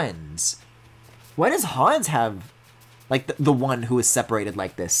Hans. Why does Hans have, like, the one who is separated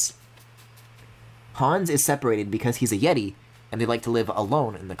like this? Hans is separated because he's a Yeti, and they like to live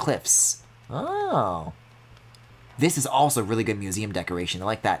alone in the cliffs. Oh. This is also really good museum decoration. I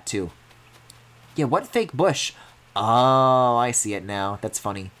like that, too. Yeah, what fake bush? Oh, I see it now. That's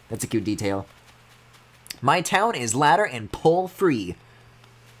funny. That's a cute detail. My town is ladder and pole free.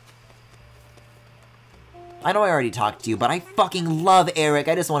 I know I already talked to you, but I fucking love Eric.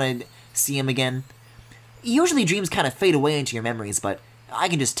 I just want to see him again. Usually dreams kind of fade away into your memories, but I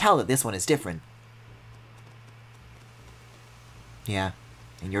can just tell that this one is different. Yeah,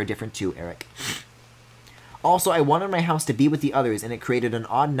 and you're different too, Eric. Also, I wanted my house to be with the others, and it created an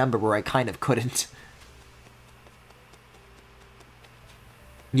odd number where I kind of couldn't.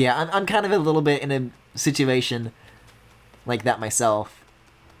 Yeah, I'm kind of a little bit in a situation like that myself.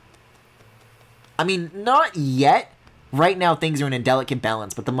 I mean, not yet. Right now, things are in a delicate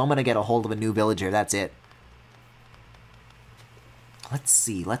balance, but the moment I get a hold of a new villager, that's it. Let's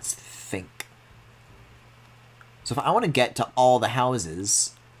see, let's think. So if I want to get to all the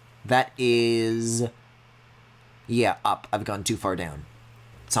houses, that is... Yeah, up. I've gone too far down.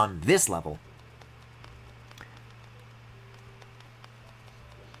 It's on this level.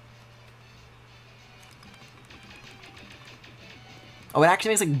 Oh, it actually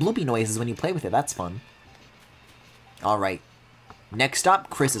makes like bloopy noises when you play with it. That's fun. Alright. Next up,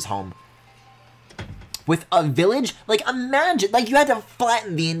 Chris's home. With a village? Like, imagine, like, you had to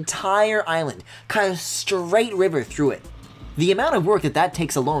flatten the entire island. Kind of straight river through it. The amount of work that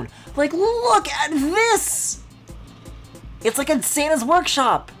takes alone. Like, look at this! It's like a Santa's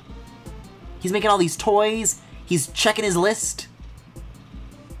workshop. He's making all these toys. He's checking his list.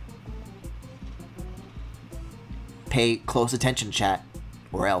 Pay close attention, chat.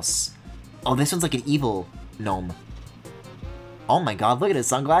 Or else. Oh, this one's like an evil gnome. Oh my god, look at his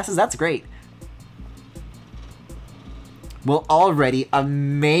sunglasses. That's great. Well, already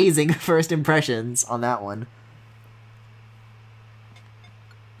amazing first impressions on that one.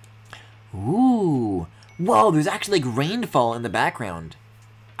 Ooh. Whoa, there's actually like rainfall in the background.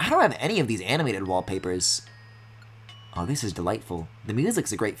 I don't have any of these animated wallpapers. Oh, this is delightful. The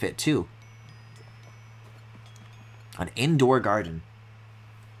music's a great fit too. An indoor garden.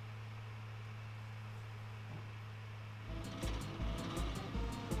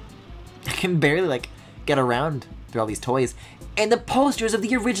 I can barely like get around through all these toys. And the posters of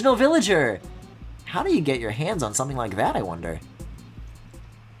the original villager! How do you get your hands on something like that, I wonder?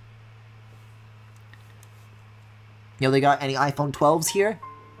 Yo, they got any iPhone 12s here?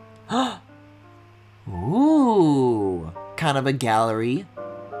 Ooh, kind of a gallery.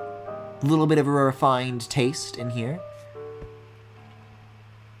 A little bit of a refined taste in here.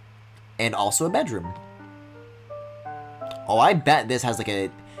 And also a bedroom. Oh, I bet this has like a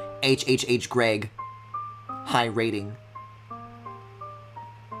HHH Greg high rating.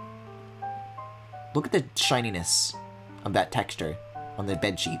 Look at the shininess of that texture on the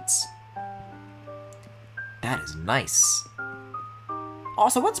bed sheets. That is nice.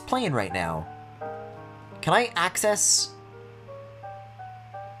 Also, what's playing right now? Can I access...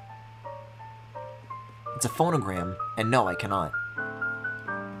 It's a phonogram, and no, I cannot.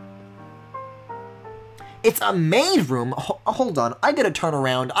 It's a maid room? Hold on, I gotta turn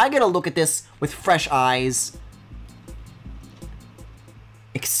around. I gotta look at this with fresh eyes.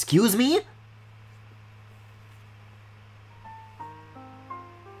 Excuse me?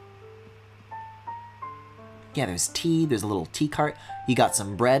 Yeah, there's tea, there's a little tea cart. You got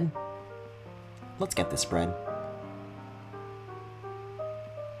some bread. Let's get this bread.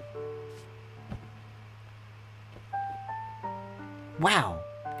 Wow,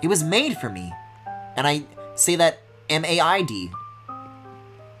 it was made for me. And I say that M-A-I-D.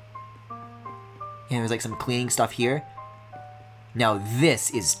 Yeah, there's like some cleaning stuff here. Now this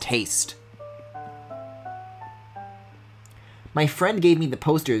is taste. My friend gave me the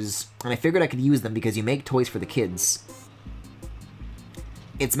posters, and I figured I could use them because you make toys for the kids.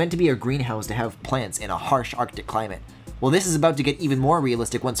 It's meant to be a greenhouse to have plants in a harsh Arctic climate. Well, this is about to get even more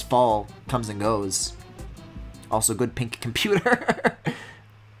realistic once fall comes and goes. Also, good pink computer.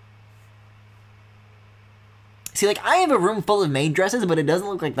 See, like, I have a room full of maid dresses, but it doesn't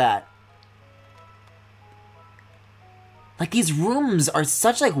look like that. Like, these rooms are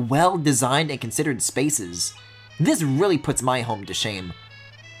such, like, well-designed and considered spaces. This really puts my home to shame.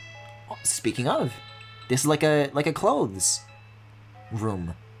 Oh, speaking of, this is like a clothes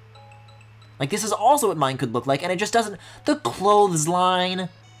room. Like, this is also what mine could look like, and it just doesn't... The clothes line.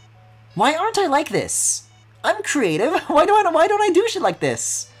 Why aren't I like this? I'm creative. Why don't I do shit like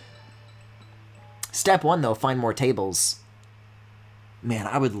this? Step 1, though, find more tables. Man,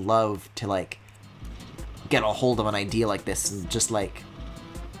 I would love to, like, get a hold of an idea like this and just, like,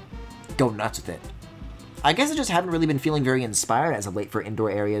 go nuts with it. I guess I just haven't really been feeling very inspired as of late for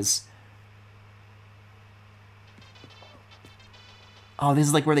indoor areas. Oh, this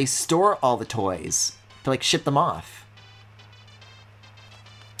is like where they store all the toys to like ship them off.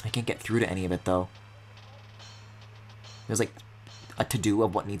 I can't get through to any of it though. There's like a to-do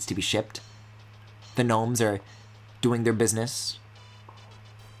of what needs to be shipped. The gnomes are doing their business.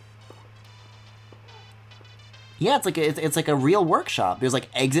 Yeah, it's like a real workshop. There's like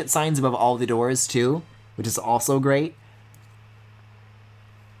exit signs above all the doors too, which is also great.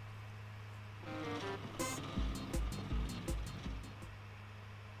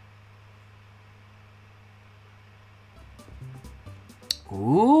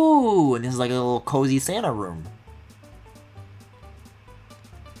 Ooh, and this is like a little cozy Santa room.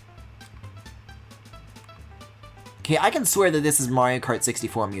 Okay, I can swear that this is Mario Kart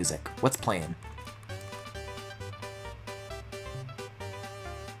 64 music. What's playing?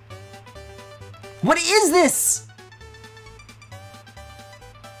 What is this?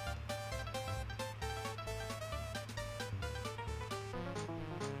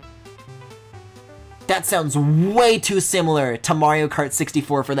 That sounds way too similar to Mario Kart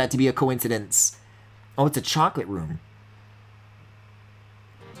 64 for that to be a coincidence. Oh, it's a chocolate room.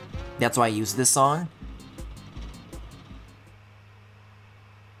 That's why I use this song?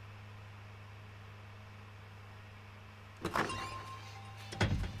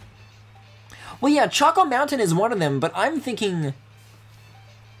 Well, yeah, Choco Mountain is one of them, but I'm thinking...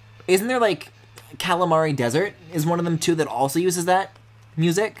 Isn't there, like, Calamari Desert is one of them, too, that also uses that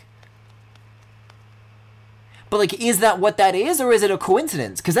music? But, like, is that what that is, or is it a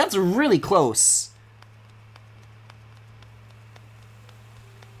coincidence? Because that's really close.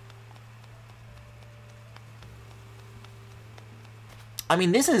 I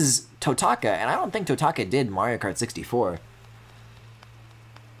mean, this is Totaka, and I don't think Totaka did Mario Kart 64.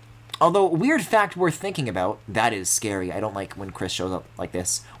 Although, weird fact worth thinking about, that is scary. I don't like when Chris shows up like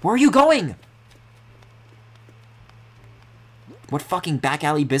this. Where are you going? What fucking back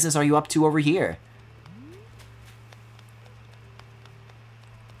alley business are you up to over here?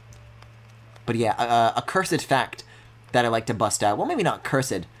 But yeah, a cursed fact that I like to bust out. Well, maybe not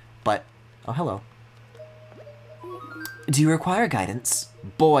cursed, but... Oh, hello. Do you require guidance?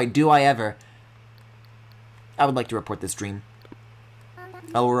 Boy, do I ever. I would like to report this dream.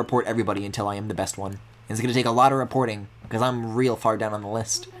 I will report everybody until I am the best one. It's gonna take a lot of reporting, because I'm real far down on the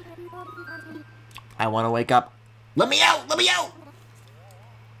list. I want to wake up. Let me out! Let me out!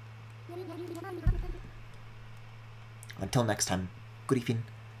 Until next time, good evening.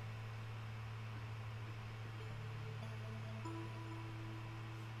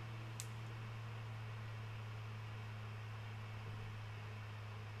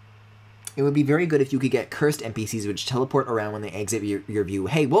 It would be very good if you could get cursed NPCs which teleport around when they exit your view.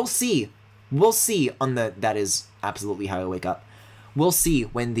 Hey, we'll see. We'll see on the... That is absolutely how I wake up. We'll see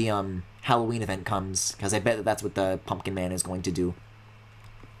when the Halloween event comes, because I bet that that's what the Pumpkin Man is going to do.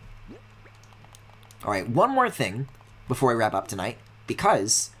 Alright, one more thing before I wrap up tonight,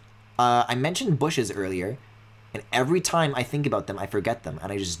 because I mentioned bushes earlier, and every time I think about them, I forget them,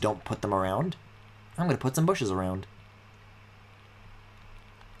 and I just don't put them around. I'm going to put some bushes around.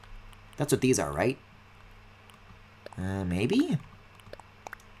 That's what these are, right? Maybe?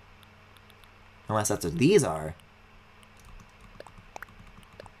 Unless that's what these are.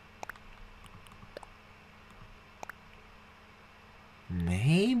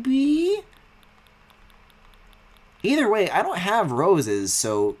 Maybe? Either way, I don't have roses,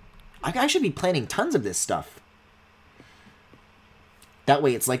 so I should be planting tons of this stuff. That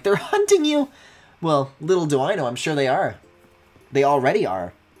way it's like they're hunting you. Well, little do I know, I'm sure they are. They already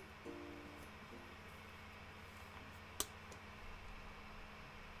are.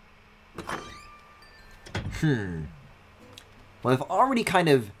 Well, I've already kind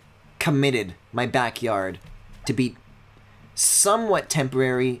of committed my backyard to be somewhat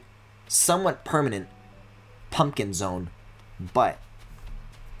temporary, somewhat permanent pumpkin zone, but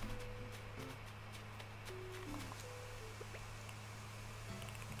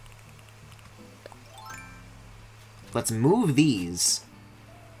let's move these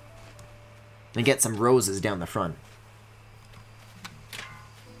and get some roses down the front.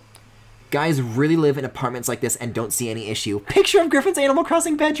 Guys really live in apartments like this and don't see any issue. Picture of Griffin's Animal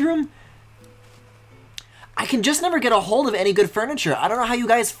Crossing bedroom. I can just never get a hold of any good furniture. I don't know how you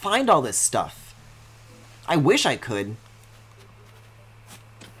guys find all this stuff. I wish I could.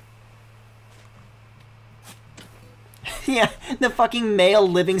 Yeah, the fucking male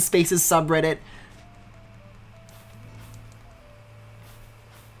living spaces subreddit.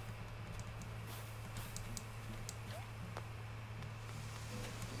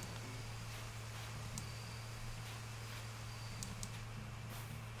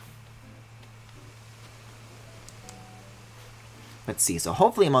 Let's see, so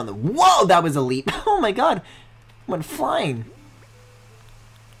hopefully I'm on the... Whoa, that was a leap. Oh my god, I went flying.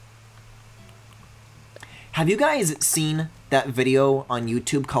 Have you guys seen that video on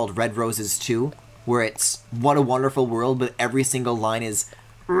YouTube called Red Roses 2? Where it's, what a wonderful world, but every single line is,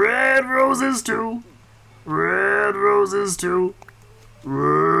 Red Roses 2, Red Roses 2,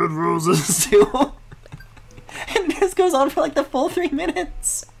 Red Roses 2. And this goes on for like the full 3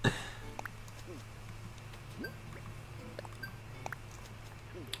 minutes.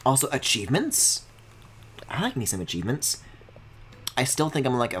 Also, achievements? I like me some achievements. I still think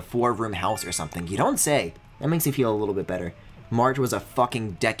I'm in like a 4-room house or something. You don't say. That makes me feel a little bit better. March was a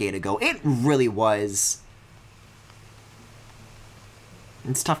fucking decade ago. It really was.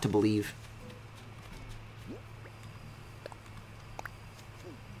 It's tough to believe.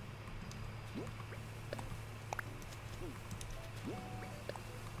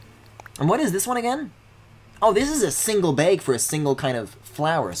 And what is this one again? Oh, this is a single bag for a single kind of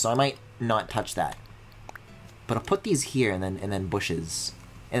flower, so I might not touch that. But I'll put these here and then bushes.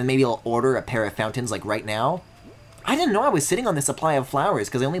 And then maybe I'll order a pair of fountains like right now. I didn't know I was sitting on this supply of flowers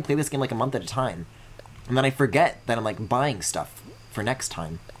because I only play this game like a month at a time. And then I forget that I'm like buying stuff for next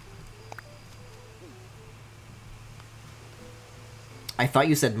time. I thought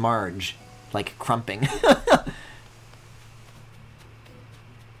you said Marge, like crumping.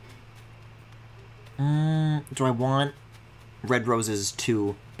 Do I want Red Roses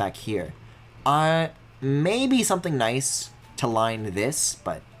 2 back here? Maybe something nice to line this,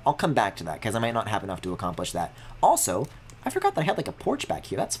 but I'll come back to that because I might not have enough to accomplish that. Also, I forgot that I had like a porch back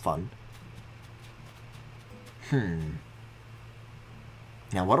here. That's fun.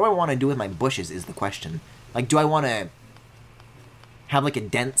 Now, what do I want to do with my bushes is the question. Like, do I want to have like a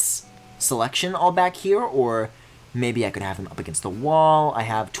dense selection all back here, or maybe I could have them up against the wall? I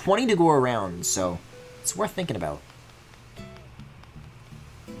have 20 to go around, so it's worth thinking about.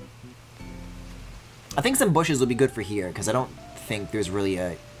 I think some bushes would be good for here, because I don't think there's really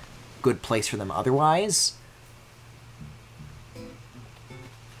a good place for them otherwise.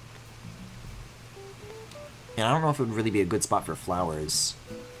 And I don't know if it would really be a good spot for flowers.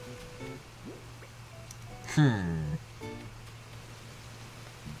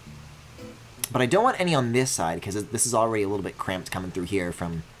 But I don't want any on this side, because this is already a little bit cramped coming through here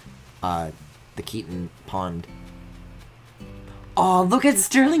from the Keaton Pond. Oh, look at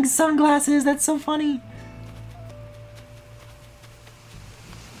Sterling's sunglasses! That's so funny!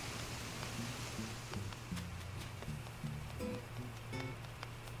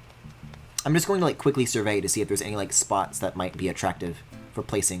 I'm just going to like quickly survey to see if there's any like spots that might be attractive for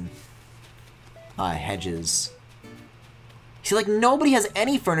placing hedges. See, like, nobody has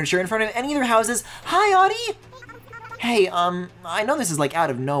any furniture in front of any of their houses. Hi, Audie! Hey, I know this is, like, out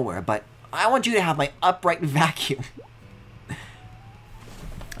of nowhere, but I want you to have my upright vacuum.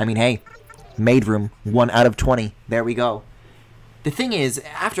 I mean, hey, maid room, 1 out of 20. There we go. The thing is,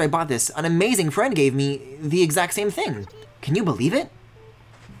 after I bought this, an amazing friend gave me the exact same thing. Can you believe it?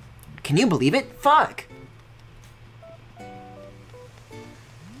 Can you believe it? Fuck!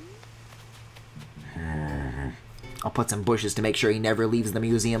 I'll put some bushes to make sure he never leaves the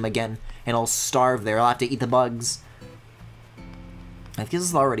museum again, and I'll starve there. I'll have to eat the bugs. I think this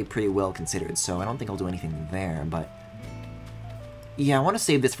is already pretty well considered, so I don't think I'll do anything there, but... Yeah, I want to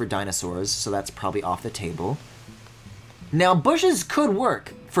save this for dinosaurs, so that's probably off the table. Now, bushes could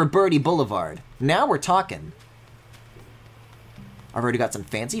work for Birdie Boulevard. Now we're talking. I've already got some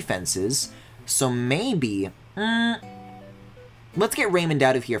fancy fences, so maybe... let's get Raymond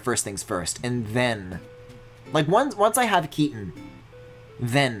out of here first things first, and then... Like, once I have Keaton,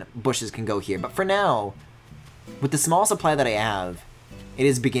 then bushes can go here. But for now, with the small supply that I have, it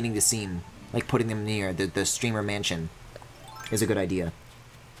is beginning to seem like putting them near the streamer mansion is a good idea.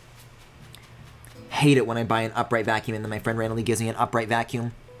 Hate it when I buy an upright vacuum and then my friend randomly gives me an upright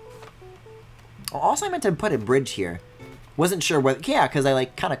vacuum. Oh, also, I meant to put a bridge here. Wasn't sure whether... Yeah, because I,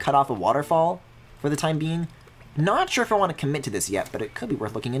 like, kind of cut off a waterfall for the time being. Not sure if I want to commit to this yet, but it could be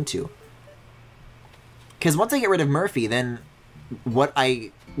worth looking into. Because once I get rid of Murphy, then what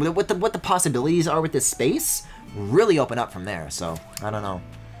the possibilities are with this space really open up from there. So I don't know.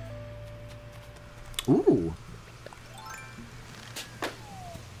 Ooh.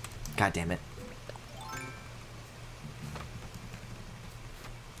 God damn it.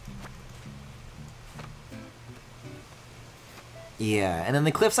 Yeah, and then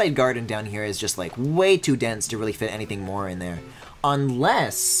the cliffside garden down here is just like way too dense to really fit anything more in there.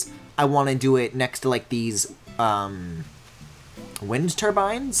 Unless I want to do it next to like these wind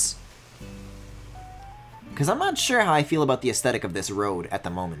turbines. Because I'm not sure how I feel about the aesthetic of this road at the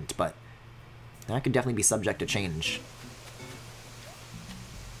moment, but that could definitely be subject to change.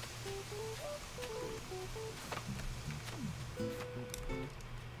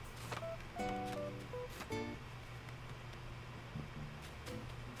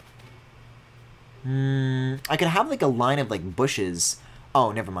 I could have like a line of like bushes.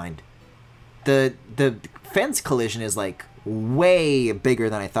 Oh, never mind. The fence collision is like way bigger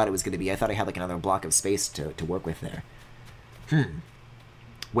than I thought it was going to be. I thought I had like another block of space to work with there.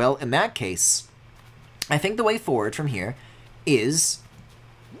 Well, in that case, I think the way forward from here is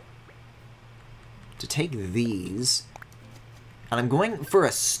to take these, and I'm going for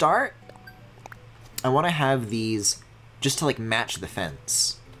a start. I want to have these just to like match the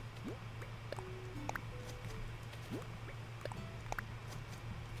fence.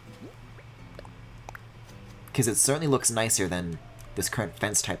 Because it certainly looks nicer than this current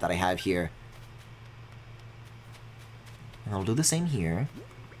fence type that I have here. And I'll do the same here.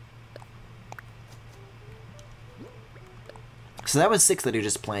 So that was 6 that I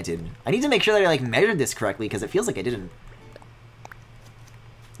just planted. I need to make sure that I like measured this correctly because it feels like I didn't.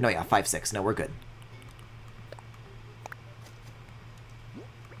 No, yeah, 5, 6. No, we're good.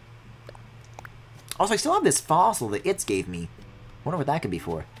 Also, I still have this fossil that It's gave me. Wonder what that could be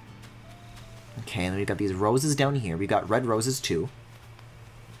for. Okay, and then we've got these roses down here. We've got red roses too.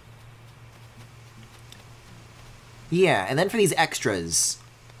 Yeah, and then for these extras,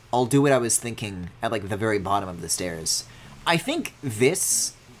 I'll do what I was thinking at like the very bottom of the stairs. I think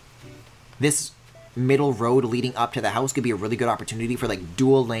this middle road leading up to the house could be a really good opportunity for like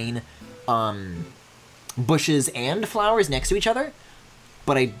dual lane bushes and flowers next to each other.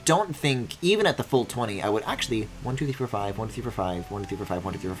 But I don't think, even at the full 20, I would actually, 1, 2, 3, 4, 5, 1, 2, 3, 4, 5, 1, 2, 3, 4, 5,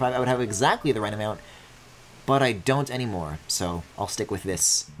 1, 2, 3, 4, 5, I would have exactly the right amount, but I don't anymore, so I'll stick with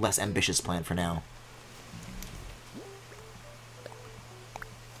this less ambitious plan for now.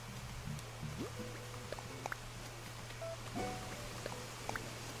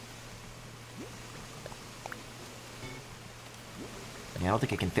 Yeah, I don't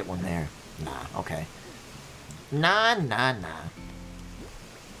think I can fit one there. Nah, okay. Nah.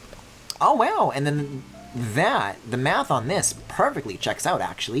 Oh, wow, and then the math on this perfectly checks out,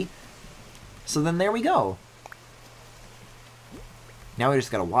 actually. So then there we go. Now we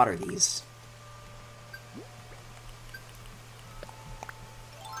just gotta water these.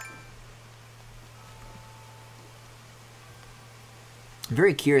 I'm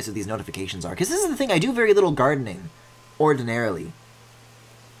very curious what these notifications are, because this is the thing, I do very little gardening, ordinarily.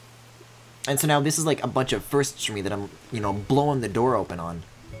 And so now this is like a bunch of firsts for me that I'm, you know, blowing the door open on.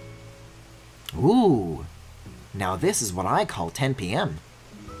 Ooh, now this is what I call 10 p.m.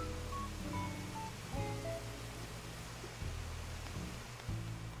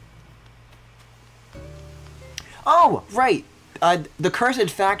 Oh, right. The cursed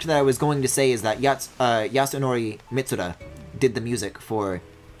fact that I was going to say is that Yasunori Mitsuda did the music for,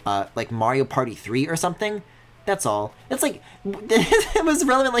 like, Mario Party 3 or something. That's all. It's like, it was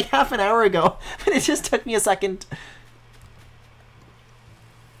relevant like half an hour ago, but it just took me a second.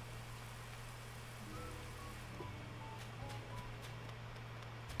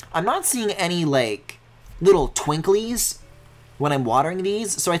 I'm not seeing any, like, little twinklies when I'm watering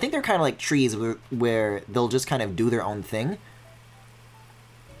these, so I think they're kind of like trees where they'll just kind of do their own thing.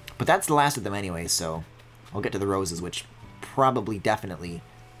 But that's the last of them anyway, so I'll get to the roses, which probably definitely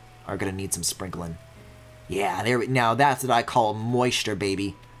are going to need some sprinkling. Yeah, now that's what I call moisture,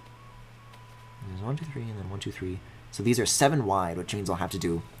 baby. There's 1, 2, 3, and then 1, 2, 3. So these are 7 wide, which means I'll have to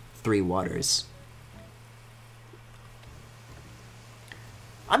do 3 waters.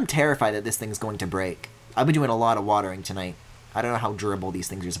 I'm terrified that this thing's going to break. I've been doing a lot of watering tonight. I don't know how durable these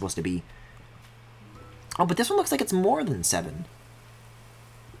things are supposed to be. Oh, but this one looks like it's more than 7.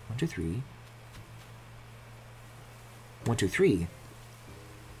 1, 2, 3. 1, 2, 3.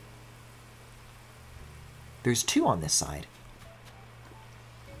 There's 2 on this side.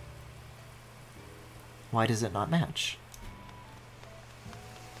 Why does it not match?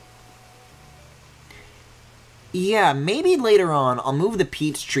 Yeah, maybe later on I'll move the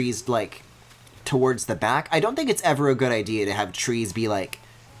peach trees, like, towards the back. I don't think it's ever a good idea to have trees be, like,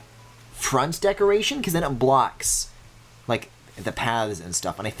 front decoration, because then it blocks, like, the paths and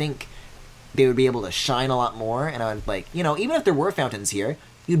stuff. And I think they would be able to shine a lot more, and I would, like, you know, even if there were fountains here,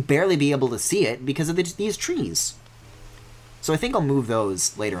 you'd barely be able to see it because of these trees. So I think I'll move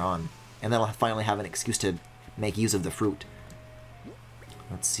those later on, and then I'll finally have an excuse to make use of the fruit.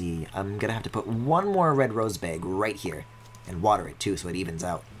 Let's see, I'm gonna have to put 1 more red rose bag right here, and water it too so it evens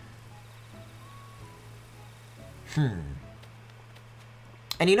out.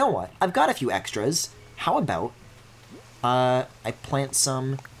 And you know what? I've got a few extras. How about I plant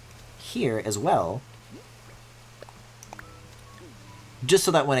some here as well, just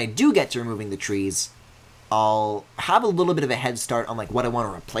so that when I do get to removing the trees, I'll have a little bit of a head start on, like, what I want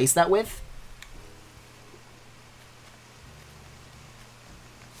to replace that with.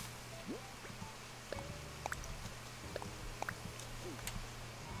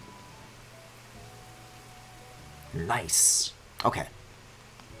 Nice. Okay.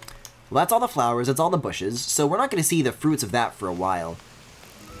 Well, that's all the flowers, that's all the bushes, so we're not going to see the fruits of that for a while.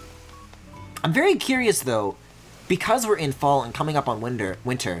 I'm very curious, though, because we're in fall and coming up on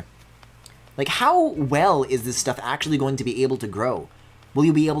winter, like, how well is this stuff actually going to be able to grow? Will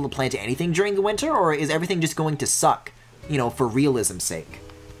you be able to plant anything during the winter, or is everything just going to suck, you know, for realism's sake?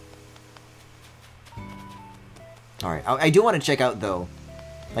 Alright, I do want to check out, though,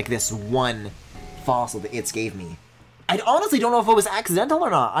 like, this one fossil that It's gave me. I honestly don't know if it was accidental or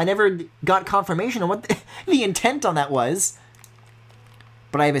not. I never got confirmation on what the intent on that was.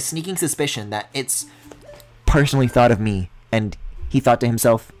 But I have a sneaking suspicion that It's personally thought of me, and he thought to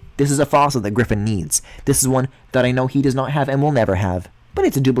himself, this is a fossil that Griffin needs. This is one that I know he does not have and will never have. But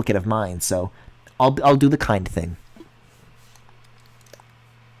it's a duplicate of mine, so I'll do the kind thing.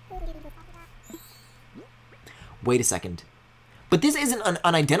 Wait a second. But this isn't an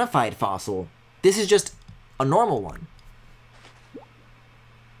unidentified fossil. This is just a normal one.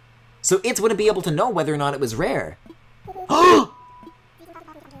 So It's wouldn't be able to know whether or not it was rare.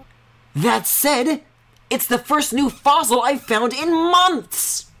 That said, it's the first new fossil I've found in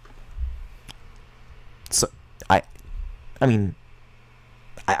months! So, I mean,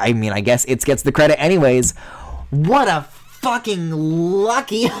 I guess It's gets the credit anyways. What a fucking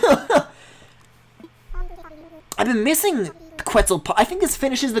lucky... I've been missing Quetzal... I think this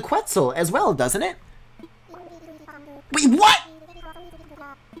finishes the Quetzal as well, doesn't it? Wait, what?!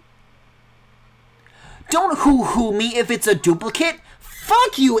 Don't hoo-hoo me if it's a duplicate!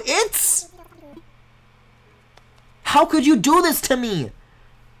 Fuck you, It's! How could you do this to me?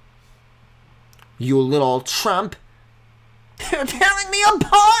 You little tramp! You're tearing me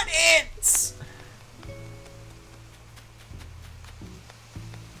apart, It's!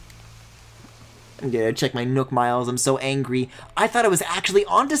 I'm gonna check my Nook Miles, I'm so angry. I thought I was actually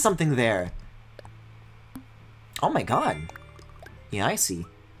onto something there. Oh my god. Yeah, I see.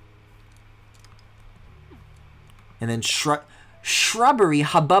 And then Shrubbery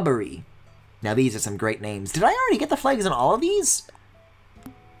Hububbery. Now these are some great names. Did I already get the flags on all of these?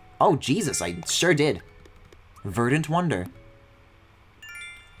 Oh, Jesus, I sure did. Verdant Wonder.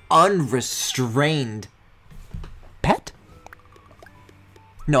 Unrestrained. Pet?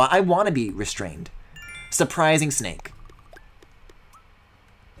 No, I want to be restrained. Surprising Snake.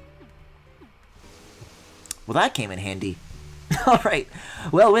 Well, that came in handy. Alright,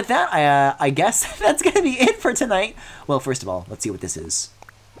 well with that, I guess that's gonna be it for tonight. Well, first of all, let's see what this is.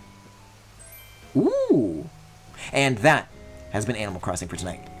 Ooh! And that has been Animal Crossing for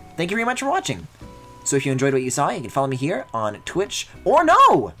tonight. Thank you very much for watching. So if you enjoyed what you saw, you can follow me here on Twitch, or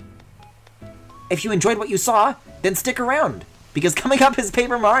no! If you enjoyed what you saw, then stick around, because coming up is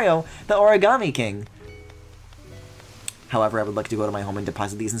Paper Mario, the Origami King. However, I would like to go to my home and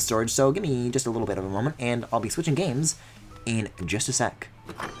deposit these in storage, so give me just a little bit of a moment, and I'll be switching games in just a sec.